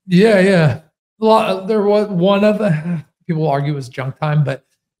defenses. Yeah. There was one of the people argue it was junk time, but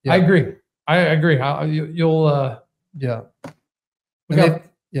yeah. I agree.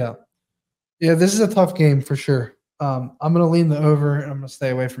 Yeah, this is a tough game for sure. I'm going to lean the over, and I'm going to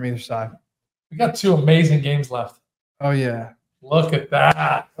stay away from either side. We got 2 amazing games left. Oh, yeah. Look at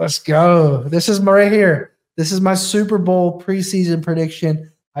that. Let's go. This is right here. This is my Super Bowl preseason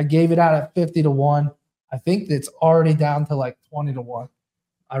prediction. I gave it out at 50-1. I think it's already down to like 20-1.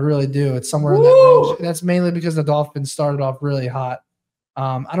 I really do. It's somewhere in that range. That's mainly because the Dolphins started off really hot.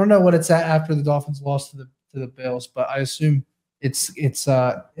 I don't know what it's at after the Dolphins lost to the Bills, but I assume it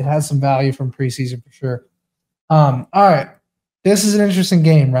has some value from preseason for sure. All right. This is an interesting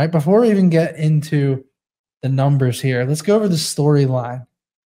game, right? Before we even get into the numbers here, let's go over the storyline.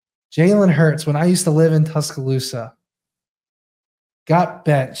 Jalen Hurts, when I used to live in Tuscaloosa, got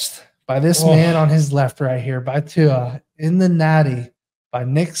benched by this man on his left right here, by Tua, in the natty, by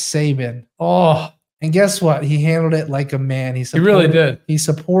Nick Saban. And guess what? He handled it like a man. He really did. He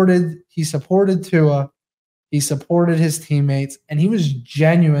supported Tua. He supported his teammates, and he was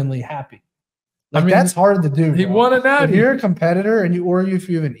genuinely happy. That's hard to do. He won a natty. If you're a competitor if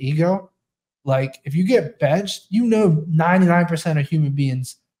you have an ego, like if you get benched, 99% of human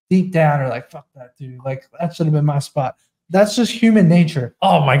beings deep down are like, fuck that dude. Like that should have been my spot. That's just human nature.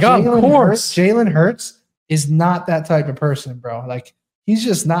 Oh my God, of course. Jalen Hurts is not that type of person, bro. Like he's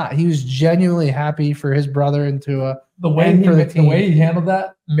just not. He was genuinely happy for his brother and Tua. The way he handled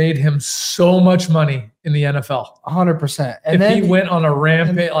that made him so much money in the NFL. 100%. And then he went on a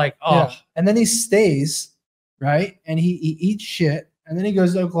rampage, and then he stays, right? And he eats shit, and then he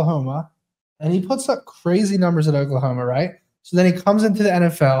goes to Oklahoma, and he puts up crazy numbers at Oklahoma, right? So then he comes into the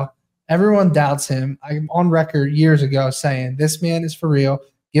NFL. Everyone doubts him. I'm on record years ago saying this man is for real.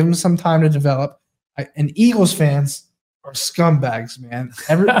 Give him some time to develop. And Eagles fans are scumbags, man.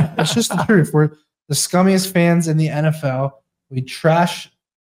 It's just the truth. We're the scummiest fans in the NFL. We trash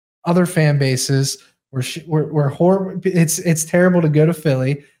other fan bases. We're horrible. It's terrible to go to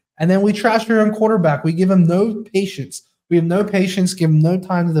Philly, and then we trash our own quarterback. We give him no patience. We have no patience. Give him no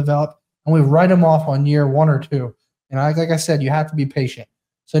time to develop, and we write him off on year 1 or 2. And like I said, you have to be patient.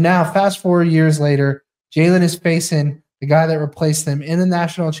 So now, fast forward years later, Jalen is facing the guy that replaced him in the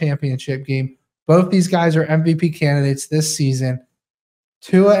national championship game. Both these guys are MVP candidates this season.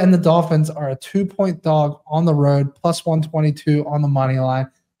 Tua and the Dolphins are a 2-point dog on the road, plus 122 on the money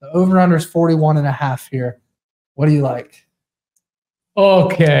line. The over-under is 41.5 here. What do you like?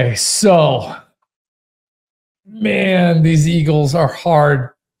 Okay, so, man, these Eagles are hard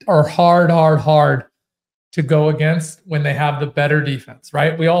to go against when they have the better defense,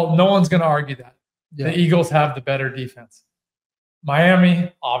 right? No one's going to argue that. Yeah. The Eagles have the better defense.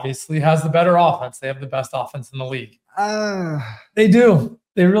 Miami obviously has the better offense. They have the best offense in the league. They do.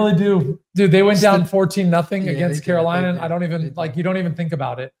 They really do. Dude, they went down 14-0 against Carolina. And I don't even you don't even think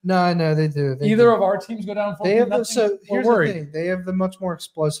about it. No, I know they do. Either of our teams go down 14-0. So here's the thing. They have the much more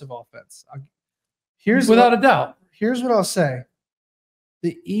explosive offense. Without a doubt. Here's what I'll say.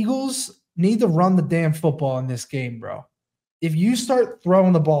 The Eagles need to run the damn football in this game, bro. If you start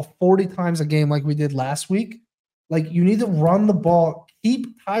throwing the ball 40 times a game like we did last week, you need to run the ball, keep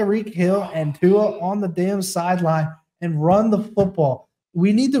Tyreek Hill and Tua on the damn sideline and run the football.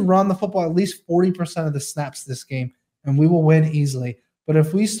 We need to run the football at least 40% of the snaps this game, and we will win easily. But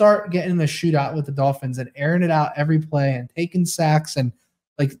if we start getting in a shootout with the Dolphins and airing it out every play and taking sacks and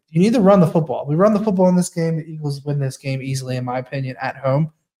you need to run the football. We run the football in this game. The Eagles win this game easily, in my opinion, at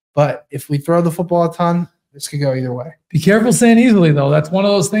home. But if we throw the football a ton, this could go either way. Be careful saying easily, though. That's one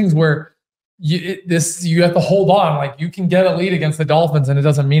of those things where you have to hold on. You can get a lead against the Dolphins, and it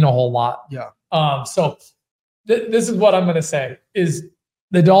doesn't mean a whole lot. Yeah. So this is what I'm going to say is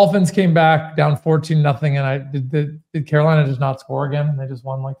the Dolphins came back down 14-0, and did Carolina just not score again? They just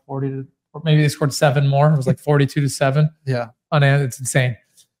won 40 to, or maybe they scored 7 more. It was 42-7. Yeah. It's insane.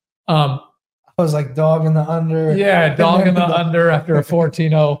 I was dog in the under. Yeah, dog in the under after a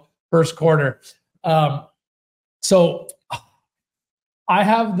 14-0 first quarter. So I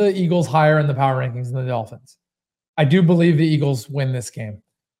have the Eagles higher in the power rankings than the Dolphins. I do believe the Eagles win this game.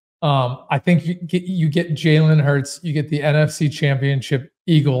 I think you get Jalen Hurts, you get the NFC Championship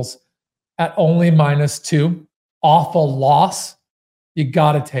Eagles at only -2 off a loss. You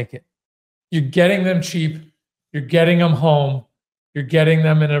got to take it. You're getting them cheap. You're getting them home. You're getting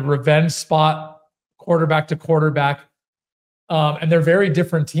them in a revenge spot, quarterback to quarterback. And they're very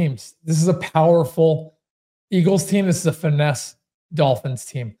different teams. This is a powerful Eagles team. This is a finesse Dolphins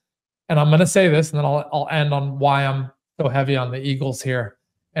team. And I'm going to say this, and then I'll end on why I'm so heavy on the Eagles here.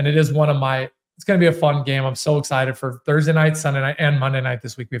 And it is it's going to be a fun game. I'm so excited for Thursday night, Sunday night, and Monday night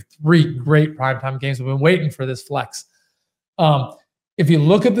this week. We have 3 great primetime games. We've been waiting for this flex. If you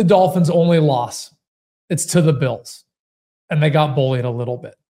look at the Dolphins' only loss, it's to the Bills. And they got bullied a little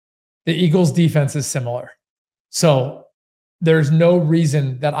bit. The Eagles' defense is similar. So there's no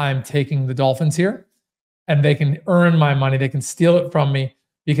reason that I'm taking the Dolphins here. And they can earn my money. They can steal it from me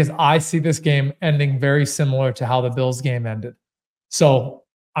because I see this game ending very similar to how the Bills game ended. So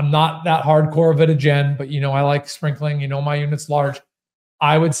I'm not that hardcore of it, Jen, but I like sprinkling. My unit's large.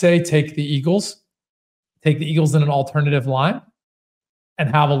 I would say take the Eagles. Take the Eagles in an alternative line and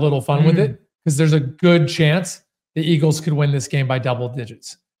have a little fun with it because there's a good chance the Eagles could win this game by double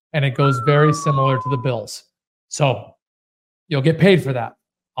digits. And it goes very similar to the Bills. So you'll get paid for that.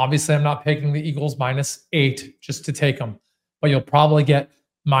 Obviously, I'm not picking the Eagles -8 just to take them, but you'll probably get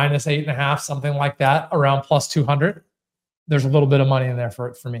 -8.5, something like that, around +200. There's a little bit of money in there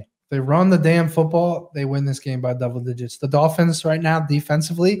for me. They run the damn football. They win this game by double digits. The Dolphins right now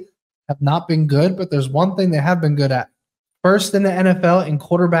defensively have not been good, but there's one thing they have been good at. First in the NFL in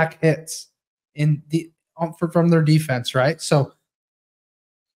quarterback hits from their defense, right? So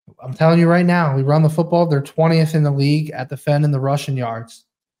I'm telling you right now, we run the football. They're 20th in the league at defending the rushing yards.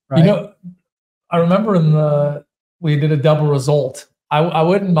 Right? I remember we did a double result. I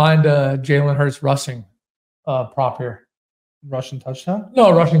wouldn't mind a Jalen Hurts rushing prop here. Rushing touchdown?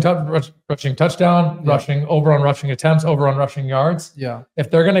 No, rushing touchdown, Yeah. rushing over on rushing attempts, over on rushing yards. Yeah. If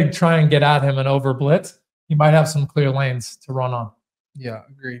they're going to try and get at him and over blitz, he might have some clear lanes to run on. Yeah,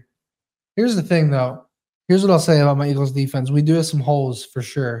 agreed. Here's the thing, though. Here's what I'll say about my Eagles defense. We do have some holes for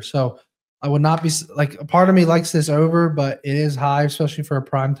sure. So I would not be a part of me likes this over, but it is high, especially for a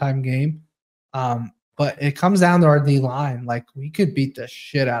primetime game. But it comes down to our D line. We could beat the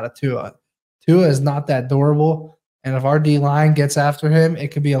shit out of Tua. Tua is not that durable. And if our D line gets after him,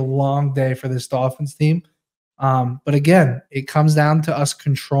 it could be a long day for this Dolphins team. But again, it comes down to us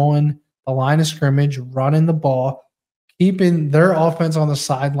controlling the line of scrimmage, running the ball, keeping their offense on the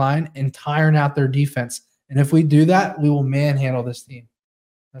sideline, and tiring out their defense. And if we do that, we will manhandle this team.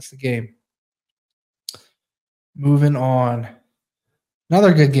 That's the game. Moving on.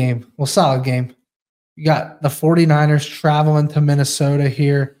 Another good game. Well, solid game. You got the 49ers traveling to Minnesota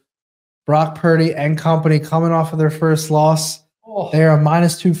here. Brock Purdy and company coming off of their first loss. They're a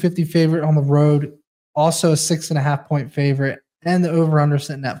 -250 favorite on the road. Also a 6.5-point favorite. And the over-under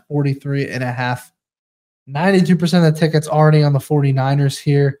sitting at 43.5. 92% of the tickets already on the 49ers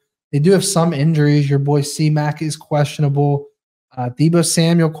here. They do have some injuries. Your boy C-Mac is questionable. Deebo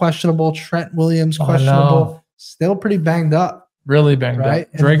Samuel questionable. Trent Williams questionable. Still pretty banged up. Really banged right?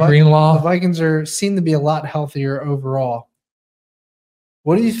 up. Drake Greenlaw. The Vikings seem to be a lot healthier overall.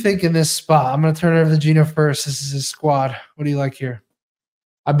 What do you think in this spot? I'm going to turn it over to Gino first. This is his squad. What do you like here?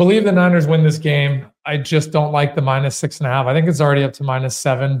 I believe the Niners win this game. I just don't like the -6.5. I think it's already up to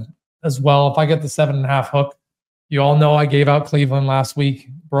 -7 as well. If I get the 7.5 hook, you all know I gave out Cleveland last week.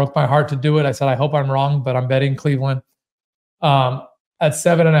 Broke my heart to do it. I said, I hope I'm wrong, but I'm betting Cleveland. At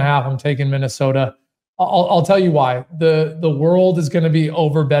 7.5, I'm taking Minnesota. I'll tell you why. The world is going to be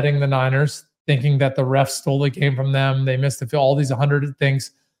over betting the Niners, thinking that the refs stole the game from them. They missed all these 100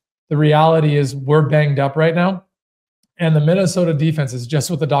 things. The reality is we're banged up right now. And the Minnesota defense is just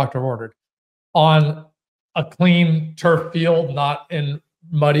what the doctor ordered. On a clean turf field, not in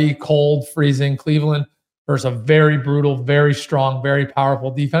muddy, cold, freezing Cleveland versus a very brutal, very strong, very powerful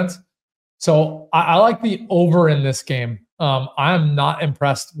defense. So I like the over in this game. I'm not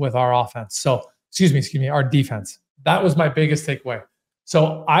impressed with our offense. So, excuse me, our defense. That was my biggest takeaway.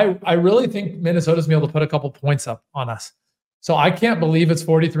 So I really think Minnesota's going to be able to put a couple points up on us. So I can't believe it's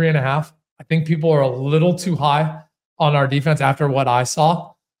 43.5. I think people are a little too high on our defense after what I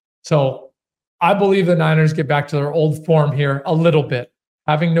saw. So I believe the Niners get back to their old form here a little bit.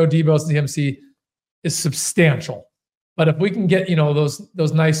 Having no Deebo CMC is substantial. But if we can get,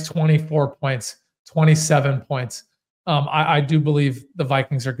 those nice 24 points, 27 points, I do believe the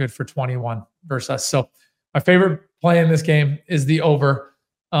Vikings are good for 21 versus us. So my favorite play in this game is the over.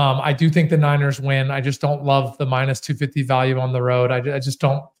 I do think the Niners win. I just don't love the -250 value on the road. I just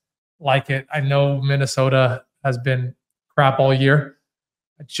don't like it. I know Minnesota has been crap all year.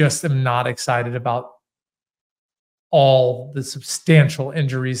 I just am not excited about all the substantial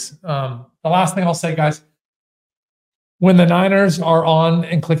injuries. The last thing I'll say, guys, when the Niners are on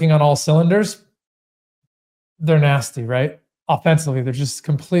and clicking on all cylinders, they're nasty, right? Offensively, they're just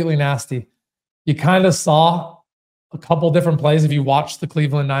completely nasty. You kind of saw a couple different plays if you watched the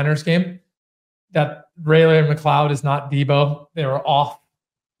Cleveland Niners game that Ray McLeod is not Deebo. They were off.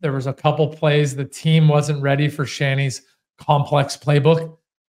 There was a couple plays. The team wasn't ready for Shanny's complex playbook.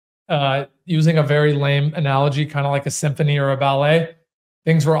 Using a very lame analogy, kind of like a symphony or a ballet,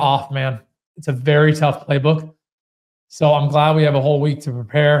 things were off, man. It's a very tough playbook. So I'm glad we have a whole week to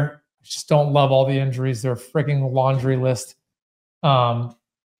prepare. I just don't love all the injuries. They're a freaking laundry list. And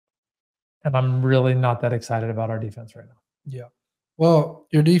I'm really not that excited about our defense right now. Yeah. Well,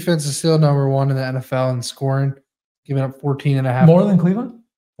 your defense is still number one in the NFL in scoring, giving up 14.5. More than Cleveland?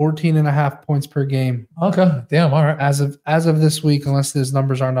 14.5 points per game. Okay. Damn. All right. As of this week, unless those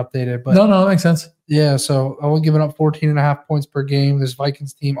numbers aren't updated. But no, that makes sense. Yeah. So I will give it up 14.5 points per game. This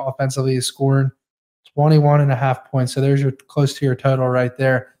Vikings team offensively is scoring 21.5 points. So there's your close to your total right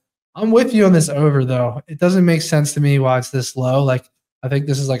there. I'm with you on this over though. It doesn't make sense to me why it's this low. Like I think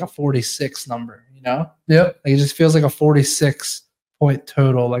this is like a 46 number, Yep. Like it just feels like a 46 point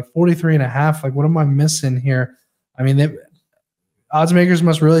total, like 43.5. Like what am I missing here? I mean, odds makers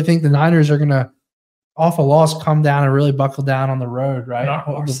must really think the Niners are going to, off a loss, come down and really buckle down on the road, right?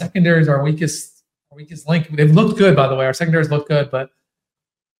 Our secondary is our weakest link. They've looked good, by the way. Our secondaries look good, but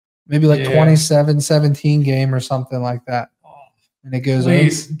maybe like 27-17 game or something like that. And it goes,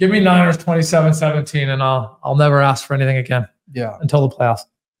 please give me Niners 27-17, and I'll never ask for anything again. Yeah, until the playoffs.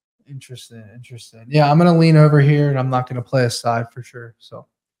 Interesting. Yeah, I'm going to lean over here, and I'm not going to play a side for sure. So,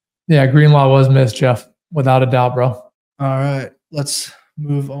 yeah, Greenlaw was missed, Jeff, without a doubt, bro. All right, let's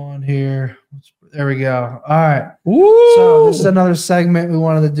move on here. There we go. All right. Woo! So this is another segment we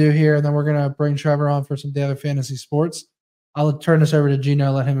wanted to do here, and then we're going to bring Trevor on for some daily fantasy sports. I'll turn this over to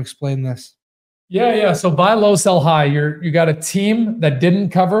Gino, let him explain this. Yeah. So buy low, sell high. You got a team that didn't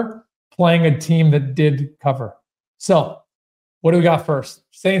cover playing a team that did cover. So what do we got first?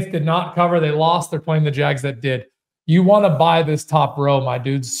 Saints did not cover. They lost. They're playing the Jags that did. You want to buy this top row, my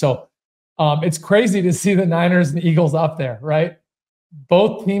dudes. So it's crazy to see the Niners and Eagles up there, right?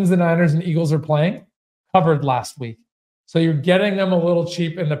 Both teams the Niners and Eagles are playing covered last week. So you're getting them a little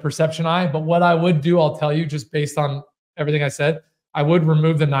cheap in the perception eye. But what I would do, I'll tell you, just based on everything I said, I would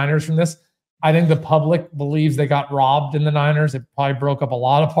remove the Niners from this. I think the public believes they got robbed in the Niners. It probably broke up a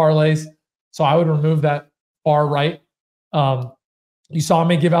lot of parlays. So I would remove that far right. You saw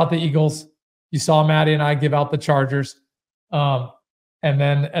me give out the Eagles. You saw Maddie and I give out the Chargers. And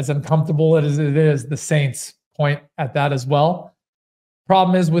then as uncomfortable as it is, the Saints point at that as well.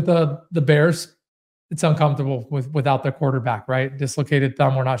 Problem is with the Bears, it's uncomfortable without their quarterback, right? Dislocated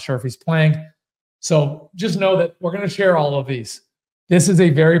thumb. We're not sure if he's playing. So just know that we're going to share all of these. This is a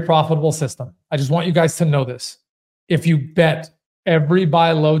very profitable system. I just want you guys to know this. If you bet every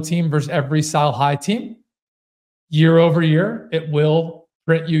buy low team versus every sell high team, year over year, it will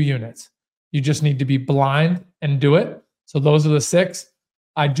print you units. You just need to be blind and do it. So those are the 6.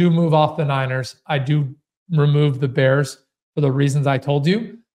 I do move off the Niners. I do remove the Bears for the reasons I told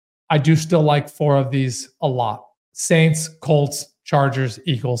you. I do still like 4 of these a lot. Saints, Colts, Chargers,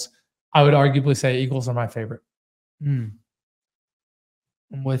 Eagles. I would arguably say Eagles are my favorite. I'm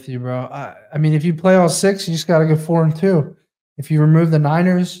with you, bro. I mean, if you play all 6, you just got to go 4-2. If you remove the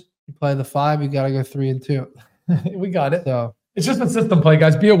Niners, you play the 5, you got to go 3-2. We got it. So it's just a system play,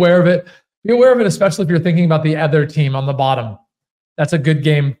 guys. Be aware of it. Be aware of it, especially if you're thinking about the other team on the bottom. That's a good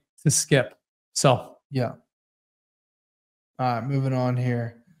game to skip. So, yeah. All right, moving on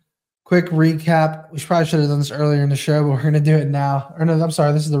here. Quick recap. We probably should have done this earlier in the show, but we're going to do it now. Or no, I'm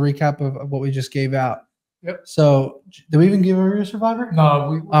sorry. This is the recap of what we just gave out. Yep. So, did we even give over your Survivor? No.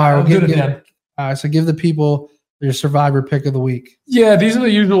 All right, we'll give it again. All right, so give the people your Survivor pick of the week. Yeah, these are the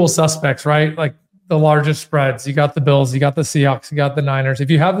usual suspects, right? Like the largest spreads. You got the Bills, you got the Seahawks, you got the Niners.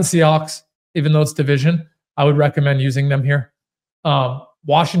 If you have the Seahawks, even though it's division, I would recommend using them here.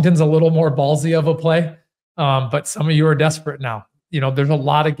 Washington's a little more ballsy of a play, but some of you are desperate now. There's a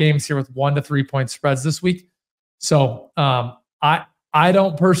lot of games here with 1 to 3 point spreads this week. So I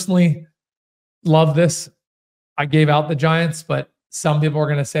don't personally love this. I gave out the Giants, but some people are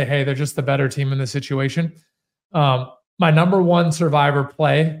going to say, hey, they're just the better team in this situation. My number 1 Survivor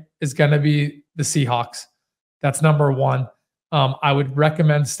play is going to be the Seahawks. That's number 1. I would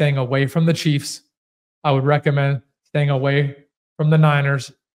recommend staying away from the Chiefs. I would recommend staying away from the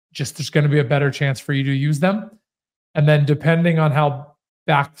Niners. Just there's going to be a better chance for you to use them. And then depending on how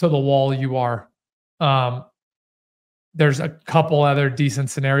back to the wall you are, there's a couple other decent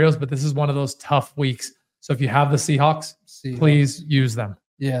scenarios, but this is one of those tough weeks. So if you have the Seahawks, please use them.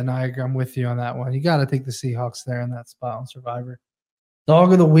 Yeah, no, I agree. I'm with you on that one. You got to take the Seahawks there in that spot on Survivor.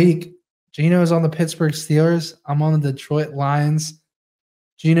 Dog of the week. Gino is on the Pittsburgh Steelers. I'm on the Detroit Lions.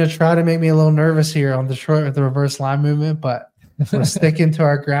 Gino tried to make me a little nervous here on Detroit with the reverse line movement, but we're sticking to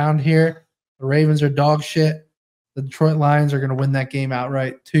our ground here. The Ravens are dog shit. The Detroit Lions are going to win that game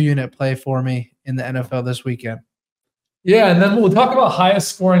outright. 2-unit play for me in the NFL this weekend. Yeah, and then we'll talk about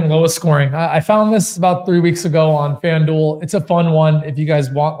highest scoring, lowest scoring. I found this about 3 weeks ago on FanDuel. It's a fun one if you guys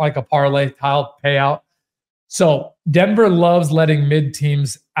want like a parlay tile payout. So Denver loves letting mid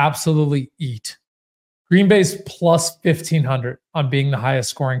teams absolutely eat. Green Bay's plus 1,500 on being the highest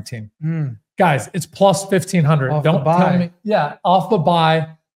scoring team. Guys, it's plus 1,500. Don't tell me. Yeah, off the bye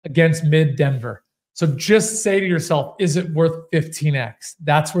against mid Denver. So just say to yourself, is it worth 15x?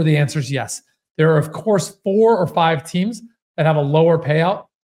 That's where the answer is yes. There are, of course, 4 or 5 teams that have a lower payout.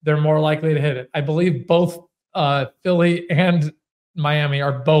 They're more likely to hit it. I believe both Philly and Miami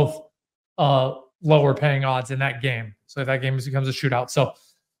are both lower paying odds in that game. So if that game becomes a shootout. So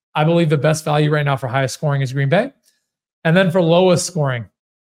I believe the best value right now for highest scoring is Green Bay. And then for lowest scoring,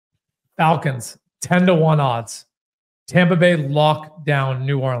 Falcons, 10-1 odds. Tampa Bay locked down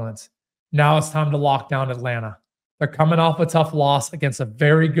New Orleans. Now it's time to lock down Atlanta. They're coming off a tough loss against a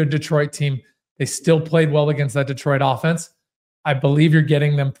very good Detroit team. They still played well against that Detroit offense. I believe you're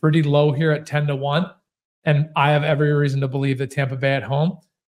getting them pretty low here at 10-1. And I have every reason to believe that Tampa Bay at home,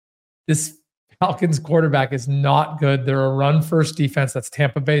 this Falcons quarterback is not good. They're a run-first defense. That's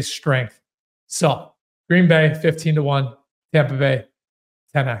Tampa Bay's strength. So Green Bay, 15-1. Tampa Bay,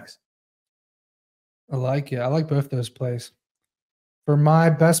 10x. I like it. I like both those plays. For my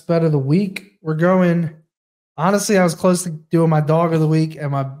best bet of the week, we're going. Honestly, I was close to doing my dog of the week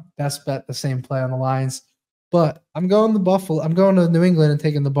and my best bet, the same play on the Lions. But I'm going to New England and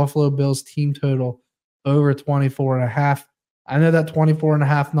taking the Buffalo Bills team total over 24.5. I know that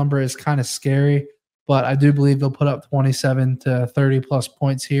 24.5 number is kind of scary, but I do believe they'll put up 27 to 30 plus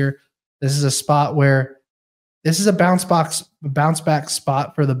points here. This is a spot where this is a bounce back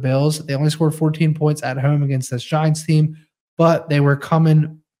spot for the Bills. They only scored 14 points at home against this Giants team, but they were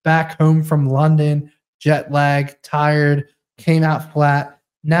coming back home from London, jet lag, tired, came out flat.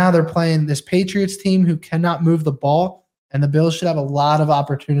 Now they're playing this Patriots team who cannot move the ball, and the Bills should have a lot of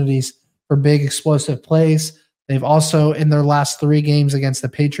opportunities for big explosive plays. They've also, in their last 3 games against the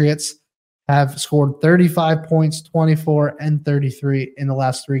Patriots, have scored 35 points, 24, and 33 in the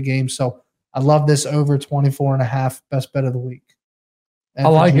last 3 games. So I love this over 24.5, best bet of the week. And I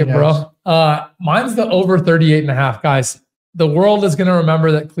like it, bro. Mine's the over 38.5, guys. the world is going to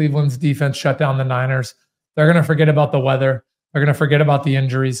remember that Cleveland's defense shut down the Niners. They're going to forget about the weather. They're going to forget about the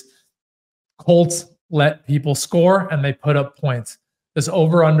injuries. Colts let people score and they put up points. This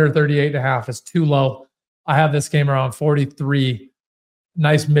over under 38.5 is too low. I have this game around 43.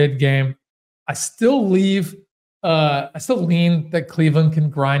 Nice mid game. I still lean that Cleveland can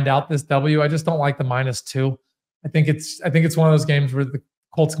grind out this W. I just don't like the -2. I think it's one of those games where the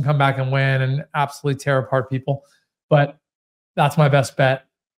Colts can come back and win and absolutely tear apart people. But that's my best bet.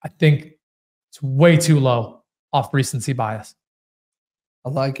 I think it's way too low off recency bias. I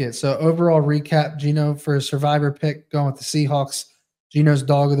like it. So overall recap, Gino for a survivor pick, going with the Seahawks. Gino's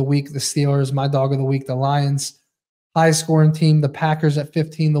dog of the week, the Steelers. My dog of the week, the Lions. High scoring team, the Packers at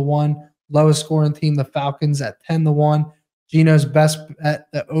 15-1. Lowest scoring team, the Falcons at 10-1. Gino's best bet,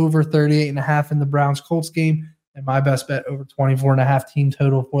 the over 38.5 in the Browns-Colts game. And my best bet, over 24.5 team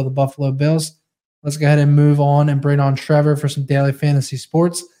total for the Buffalo Bills. Let's go ahead and move on and bring on Trevor for some daily fantasy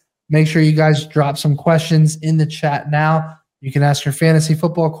sports. Make sure you guys drop some questions in the chat now. You can ask your fantasy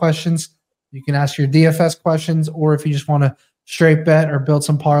football questions. You can ask your DFS questions, or if you just want to straight bet or build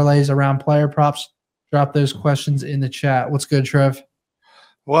some parlays around player props, drop those questions in the chat. What's good, Trev?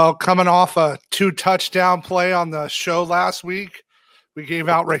 Well, coming off a 2-touchdown play on the show last week, we gave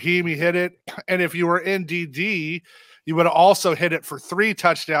out Raheem. He hit it. And if you were in DD, you would have also hit it for 3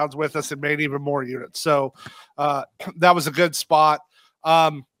 touchdowns with us and made even more units. So that was a good spot.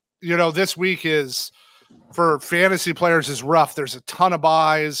 This week is for fantasy players is rough. There's a ton of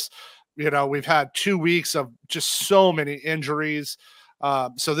buys. We've had 2 weeks of just so many injuries.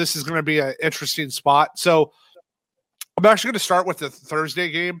 So this is going to be an interesting spot. So I'm actually going to start with the Thursday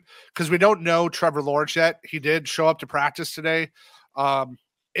game because we don't know Trevor Lawrence yet. He did show up to practice today.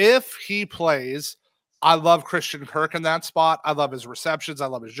 If he plays, I love Christian Kirk in that spot. I love his receptions. I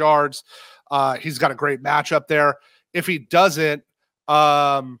love his yards. He's got a great matchup there. If he doesn't,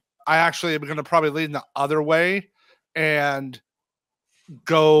 I actually am going to probably lean the other way and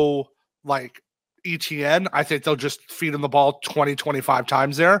go like ETN. I think they'll just feed him the ball 20, 25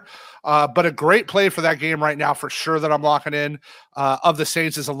 times there. But a great play for that game right now for sure that I'm locking in of the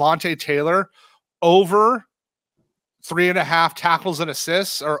Saints is Alontae Taylor over 3.5 tackles and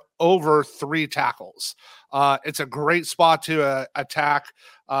assists or over 3 tackles. It's a great spot to attack.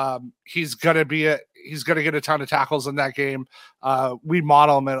 He's going to get a ton of tackles in that game. We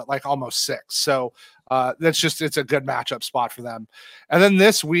model him at like almost 6. So it's a good matchup spot for them. And then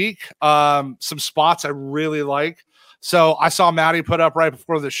this week, some spots I really like. So I saw Maddie put up right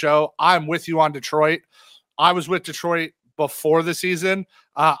before the show. I'm with you on Detroit. I was with Detroit before the season.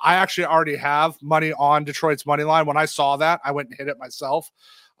 I actually already have money on Detroit's money line. When I saw that, I went and hit it myself.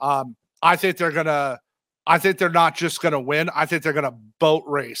 I think they're not just going to win. I think they're going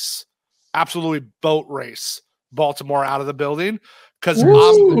to absolutely boat race Baltimore out of the building because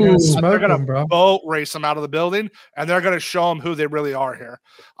they're going to boat race them out of the building and they're going to show them who they really are here.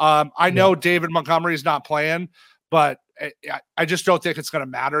 I know David Montgomery's not playing, but I just don't think it's going to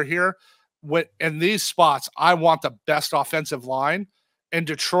matter here. In these spots, I want the best offensive line. And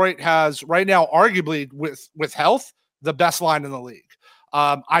Detroit has right now, arguably with health, the best line in the league.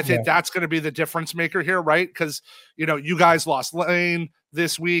 I think that's going to be the difference maker here, right? Because, you guys lost Lane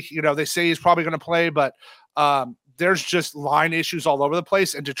this week. They say he's probably going to play, but there's just line issues all over the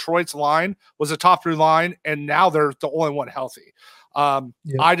place. And Detroit's line was a top 3 line, and now they're the only one healthy. I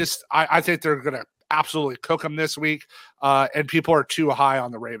think they're going to absolutely cook them this week, and people are too high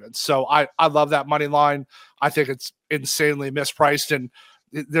on the Ravens. So I love that money line. I think it's insanely mispriced, and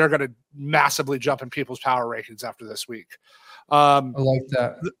they're going to massively jump in people's power rankings after this week. I like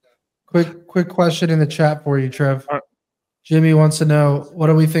that. Quick question in the chat for you, Trev. Jimmy wants to know, what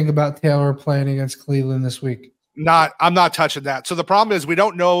do we think about Taylor playing against Cleveland this week? I'm not touching that. So the problem is we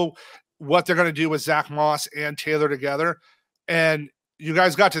don't know what they're going to do with Zach Moss and Taylor together. And you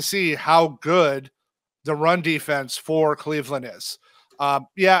guys got to see how good the run defense for Cleveland is.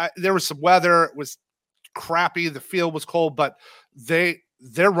 There was some weather. It was crappy. The field was cold, but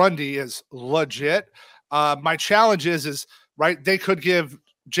their run D is legit. My challenge is right. They could give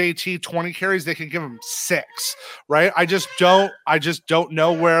JT 20 carries. They could give him 6, right? I just don't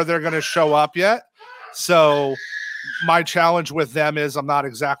know where they're going to show up yet. So my challenge with them is I'm not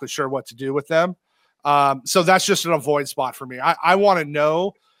exactly sure what to do with them. So that's just an avoid spot for me. I want to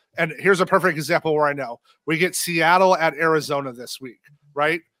know. And here's a perfect example where I know we get Seattle at Arizona this week,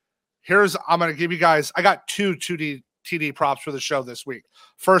 right? I'm going to give you guys, I got 2 TD props for the show this week.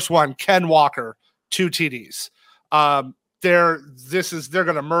 First one, Ken Walker, 2 TDs. They're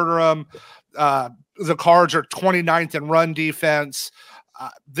going to murder them. The Cards are 29th in run defense.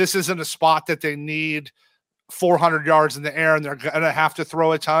 This isn't a spot that they need 400 yards in the air and they're going to have to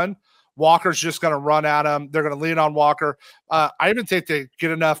throw a ton, Walker's just going to run at them. They're going to lean on Walker. I even think they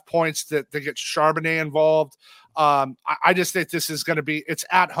get enough points that they get Charbonnet involved. I just think this is going to be – it's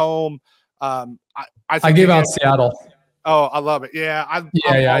at home. I gave out Seattle. Oh, I love it. Yeah. I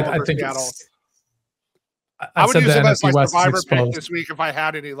think Seattle. I would use them as my survivor pick this week if I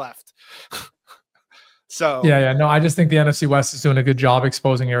had any left. So no, I just think the NFC West is doing a good job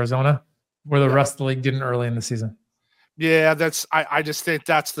exposing Arizona, where the rest of the league didn't early in the season. Yeah, I just think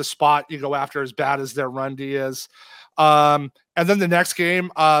that's the spot you go after, as bad as their run D is. And then the next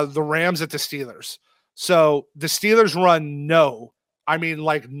game, the Rams at the Steelers. So the Steelers run no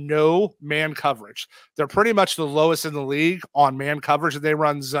man coverage. They're pretty much the lowest in the league on man coverage, and they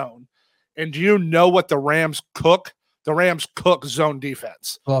run zone. And do you know what the Rams cook? The Rams cook zone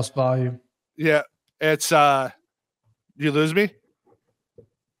defense. Lost volume. Yeah. It's you lose me?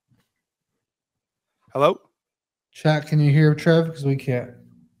 Hello? Chat, can you hear Trev? Because we can't.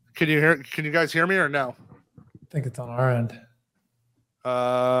 Can you guys hear me or no? I think it's on our end.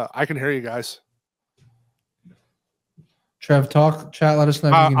 I can hear you guys. Trev, talk. Chat, let us know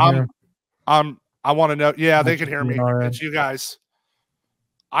if you can hear him. I want to know. Yeah, they can hear me. It's you guys.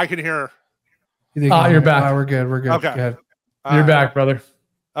 I can hear. You're back. We're good. We're good. Okay. Good. You're back, brother.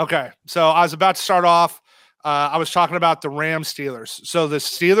 Okay. So I was about to start off. I was talking about the Rams Steelers. So the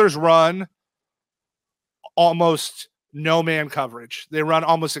Steelers run almost no man coverage. They run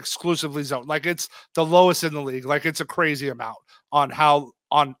almost exclusively zone. Like it's the lowest in the league. Like it's a crazy amount on how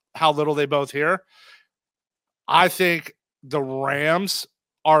little they both hear. I think the Rams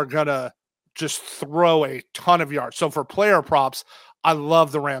are going to just throw a ton of yards. So for player props, I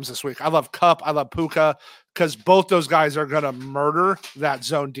love the Rams this week. I love Kupp. I love Puka because both those guys are going to murder that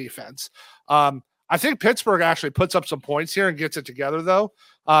zone defense. I think Pittsburgh actually puts up some points here and gets it together, though.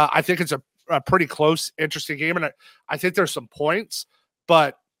 I think it's a pretty close, interesting game, and I think there's some points.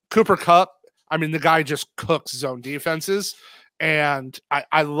 But Cooper Kupp, I mean, the guy just cooks zone defenses, and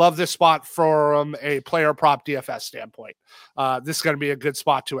I love this spot from a player prop DFS standpoint. This is going to be a good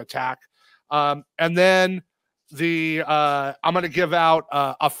spot to attack. And then I'm going to give out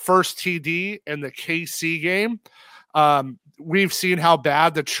a first TD in the KC game. We've seen how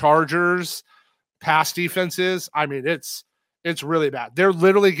bad the Chargers pass defense is. I mean, it's really bad. They're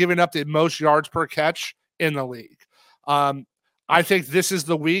literally giving up the most yards per catch in the league. I think this is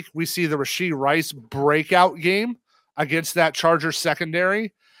the week we see the Rashee Rice breakout game against that Chargers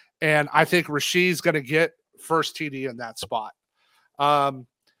secondary. And I think Rashee's going to get first TD in that spot. And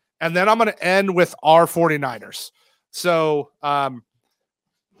then I'm going to end with our 49ers. So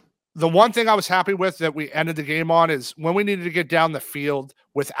the one thing I was happy with that we ended the game on is when we needed to get down the field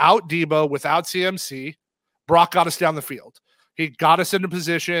without Debo, without CMC, Brock got us down the field. He got us into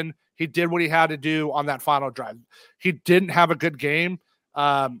position. He did what he had to do on that final drive. He didn't have a good game.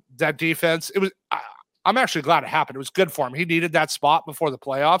 That defense, I'm actually glad it happened. It was good for him. He needed that spot before the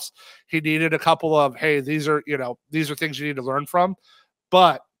playoffs. He needed a couple of, hey, these are things you need to learn from.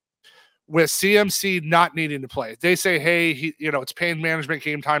 But with CMC not needing to play, they say, hey, it's pain management,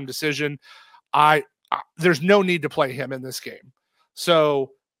 game time decision. There's no need to play him in this game.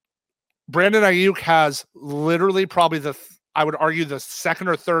 So Brandon Ayuk has literally probably I would argue the second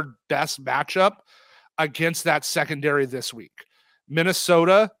or third best matchup against that secondary this week.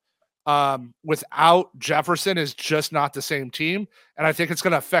 Minnesota without Jefferson is just not the same team. And I think it's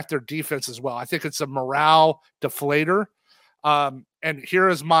going to affect their defense as well. I think it's a morale deflator. And here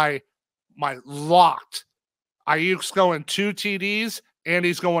is my locked. Ayuk's going 2 TDs and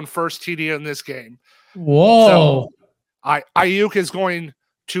he's going first TD in this game. Whoa. So Ayuk is going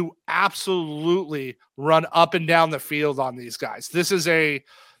to absolutely run up and down the field on these guys. This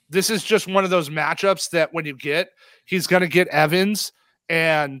is just one of those matchups that when you get, he's going to get Evans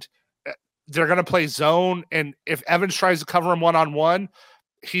and they're going to play zone. And if Evans tries to cover him one-on-one,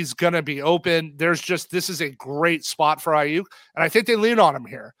 he's going to be open. This is a great spot for Ayuk. And I think they lean on him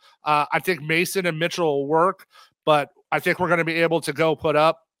here. I think Mason and Mitchell will work, but I think we're going to be able to go put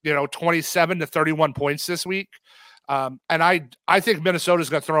up, 27 to 31 points this week. And I think Minnesota's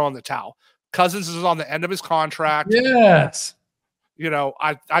going to throw in the towel. Cousins is on the end of his contract. Yes.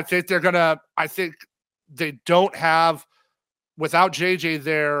 I think they don't have, without JJ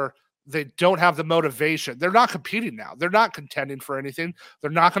there, they don't have the motivation. They're not competing now. They're not contending for anything.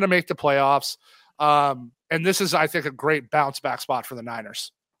 They're not going to make the playoffs. And this is, I think, a great bounce back spot for the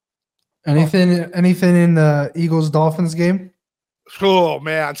Niners. Anything in the Eagles-Dolphins game? Oh,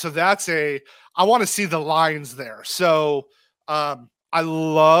 man. So I want to see the lines there. So I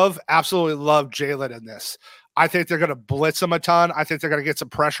absolutely love Jalen in this. I think they're going to blitz him a ton. I think they're going to get some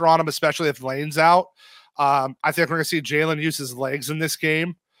pressure on him, especially if Lane's out. I think we're going to see Jalen use his legs in this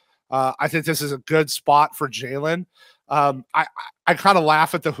game. I think this is a good spot for Jalen. I kind of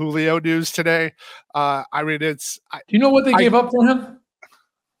laugh at the Julio news today. I mean, do you know what they gave up for him?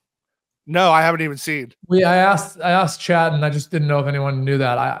 No, I haven't even seen. I asked Chad, and I just didn't know if anyone knew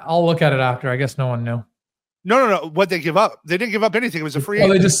that. I'll look at it after. I guess no one knew. No. What they give up? They didn't give up anything. It was a free. Oh,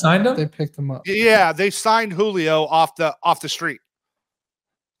 they just signed him. They picked him up. Yeah, they signed Julio off the street.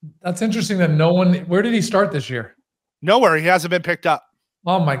 That's interesting that no one. Where did he start this year? Nowhere. He hasn't been picked up.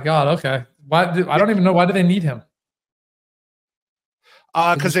 Oh my God. Okay. I don't even know. Why do they need him?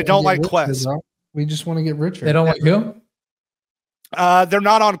 Because they don't like Quez. We just want to get richer. They don't like who? They're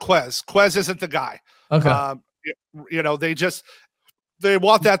not on Quez. Quez isn't the guy. Okay. They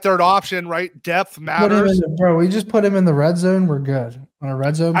want that third option, right? Depth matters. We just put him in the red zone. We're good on a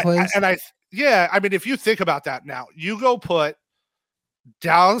red zone place. I mean, if you think about that now, you go put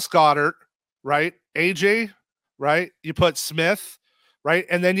Dallas Goedert, right? AJ, right? You put Smith, right?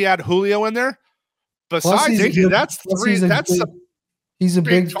 And then you add Julio in there. Besides AJ, that's three. He's a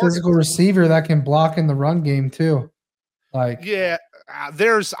big physical receiver that can block in the run game too. I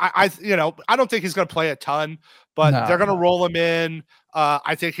don't think he's going to play a ton, but they're going to roll him in.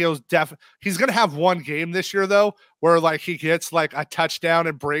 I think he's going to have one game this year though, where like he gets like a touchdown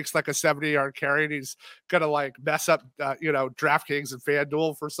and breaks like a 70-yard carry, and he's going to like mess up, DraftKings and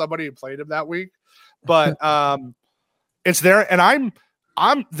FanDuel for somebody who played him that week. But it's there, and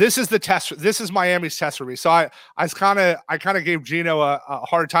this is the test. This is Miami's test for me. So I kind of gave Gino a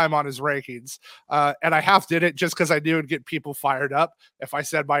hard time on his rankings, and I half did it just because I knew it'd get people fired up if I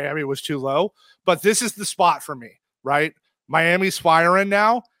said Miami was too low. But this is the spot for me, right? Miami's firing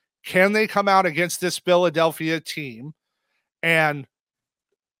now. Can they come out against this Philadelphia team and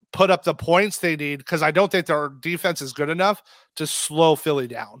put up the points they need? Because I don't think their defense is good enough to slow Philly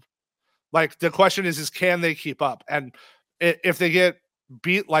down. Like the question is can they keep up? And if they get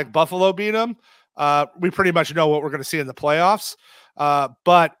beat like Buffalo beat them, we pretty much know what we're going to see in the playoffs.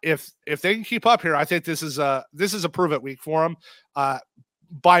 But if they can keep up here, I think this is a prove it week for them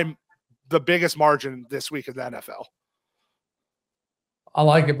by the biggest margin this week in the NFL. I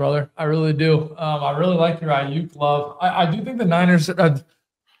like it, brother. I really do. I really like your Ayuk love. I do think the Niners,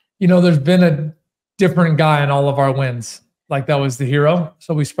 there's been a different guy in all of our wins. Like that was the hero.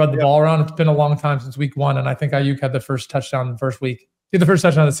 So we spread the ball around. It's been a long time since week 1. And I think Ayuk had the first touchdown in the first week. He had the first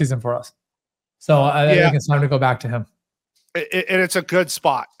touchdown of the season for us. So I think it's time to go back to him. And it's a good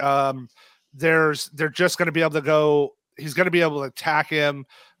spot. They're just going to be able to go. He's going to be able to attack him.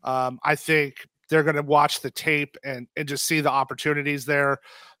 I think they're going to watch the tape and just see the opportunities there.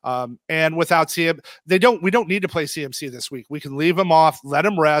 And without CM, we don't need to play CMC this week. We can leave him off, let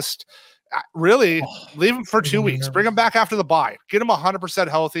him rest. Really, leave him for 2 weeks. Bring him back after the bye. Get him 100%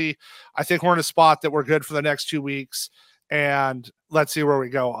 healthy. I think we're in a spot that we're good for the next 2 weeks. And let's see where we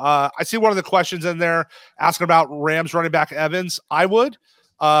go. I see one of the questions in there asking about Rams running back Evans. I would,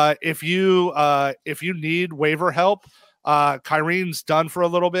 if you need waiver help, Kyrie's done for a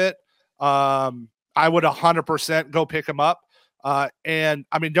little bit. I would 100% go pick him up. And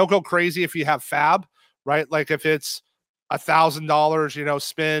I mean, don't go crazy if you have fab, right? Like if it's $1,000,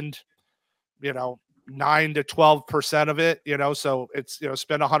 spend, 9 to 12% of it, so it's,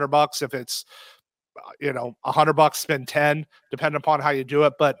 spend $100. If it's, $100, spend 10, depending upon how you do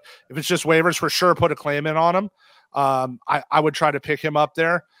it. But if it's just waivers, for sure, put a claim in on him. I would try to pick him up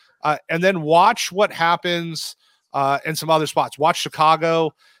there. And then watch what happens in some other spots. Watch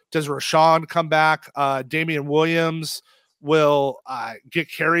Chicago. Does Rashawn come back? Damian Williams will get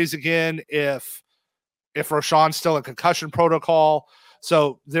carries again if Rashawn's still in concussion protocol.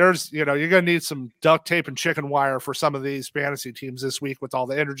 So there's, you're going to need some duct tape and chicken wire for some of these fantasy teams this week with all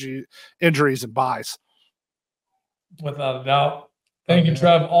the injuries and buys. Without a doubt. Thank you,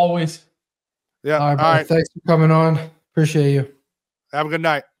 Trev. Always. Yeah. All right. Thanks for coming on. Appreciate you. Have a good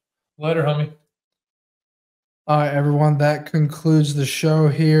night. Later, homie. All right, everyone. That concludes the show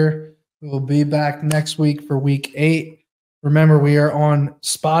here. We'll be back next week for week 8. Remember, we are on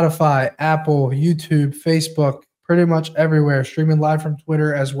Spotify, Apple, YouTube, Facebook, pretty much everywhere, streaming live from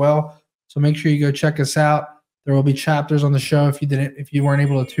Twitter as well. So make sure you go check us out. There will be chapters on the show if you weren't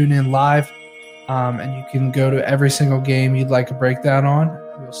able to tune in live. And you can go to every single game you'd like a breakdown on.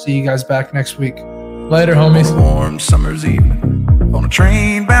 We'll see you guys back next week. Later, homies. Warm summer's evening on a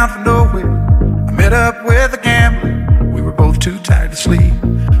train bound for nowhere. I met up with a gambler. We were both too tired to sleep,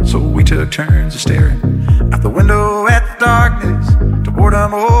 so we took turns of staring out the window at the darkness till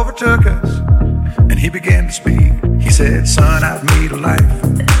boredom overtook us, and he began to speak. He said, son, I've made a life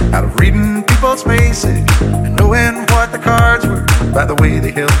out of reading people's faces and knowing what the cards were by the way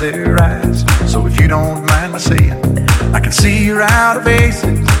they held their eyes. So if you don't mind my saying. I can see you're out of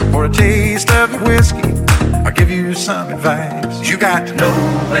aces for a taste of your whiskey. I'll give you some advice. You got to know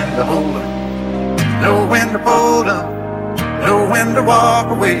when to hold 'em, know when to fold 'em, know when to walk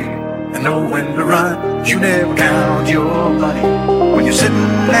away, and know when to run. You never count your money. When you're sitting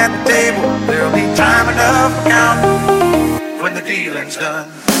at the table, there'll be time enough for counting when the dealing's done.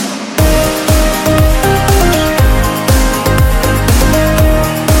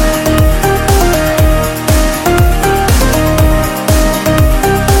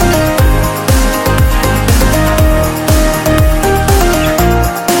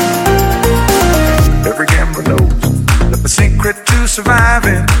 Every gambler knows that the secret to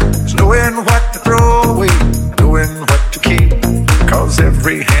surviving is knowing what to throw away, knowing what to keep. Cause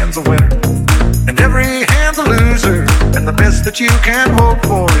every hand's a winner and every hand's a loser, and the best that you can hope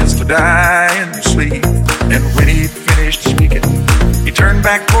for is to die in your sleep. And when he finished speaking, he turned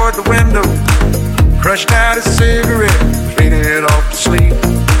back toward the window, crushed out his cigarette, faded off to sleep.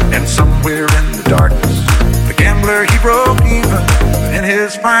 And somewhere in the darkness, the gambler, he broke even. In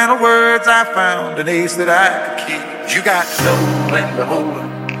his final words, I found an ace that I could keep. You got to know when to hold 'em,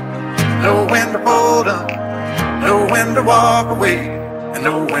 know when to fold 'em, know when to walk away, and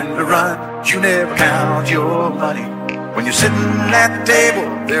know when to run. You never count your money. When you're sitting at the table,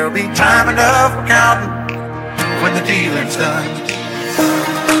 there'll be time enough for counting when the dealing's done.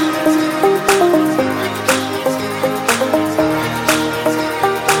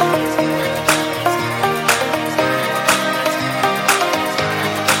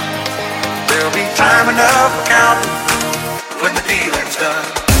 There'll be time enough for counting when the dealing's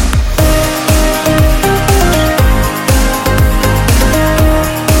done.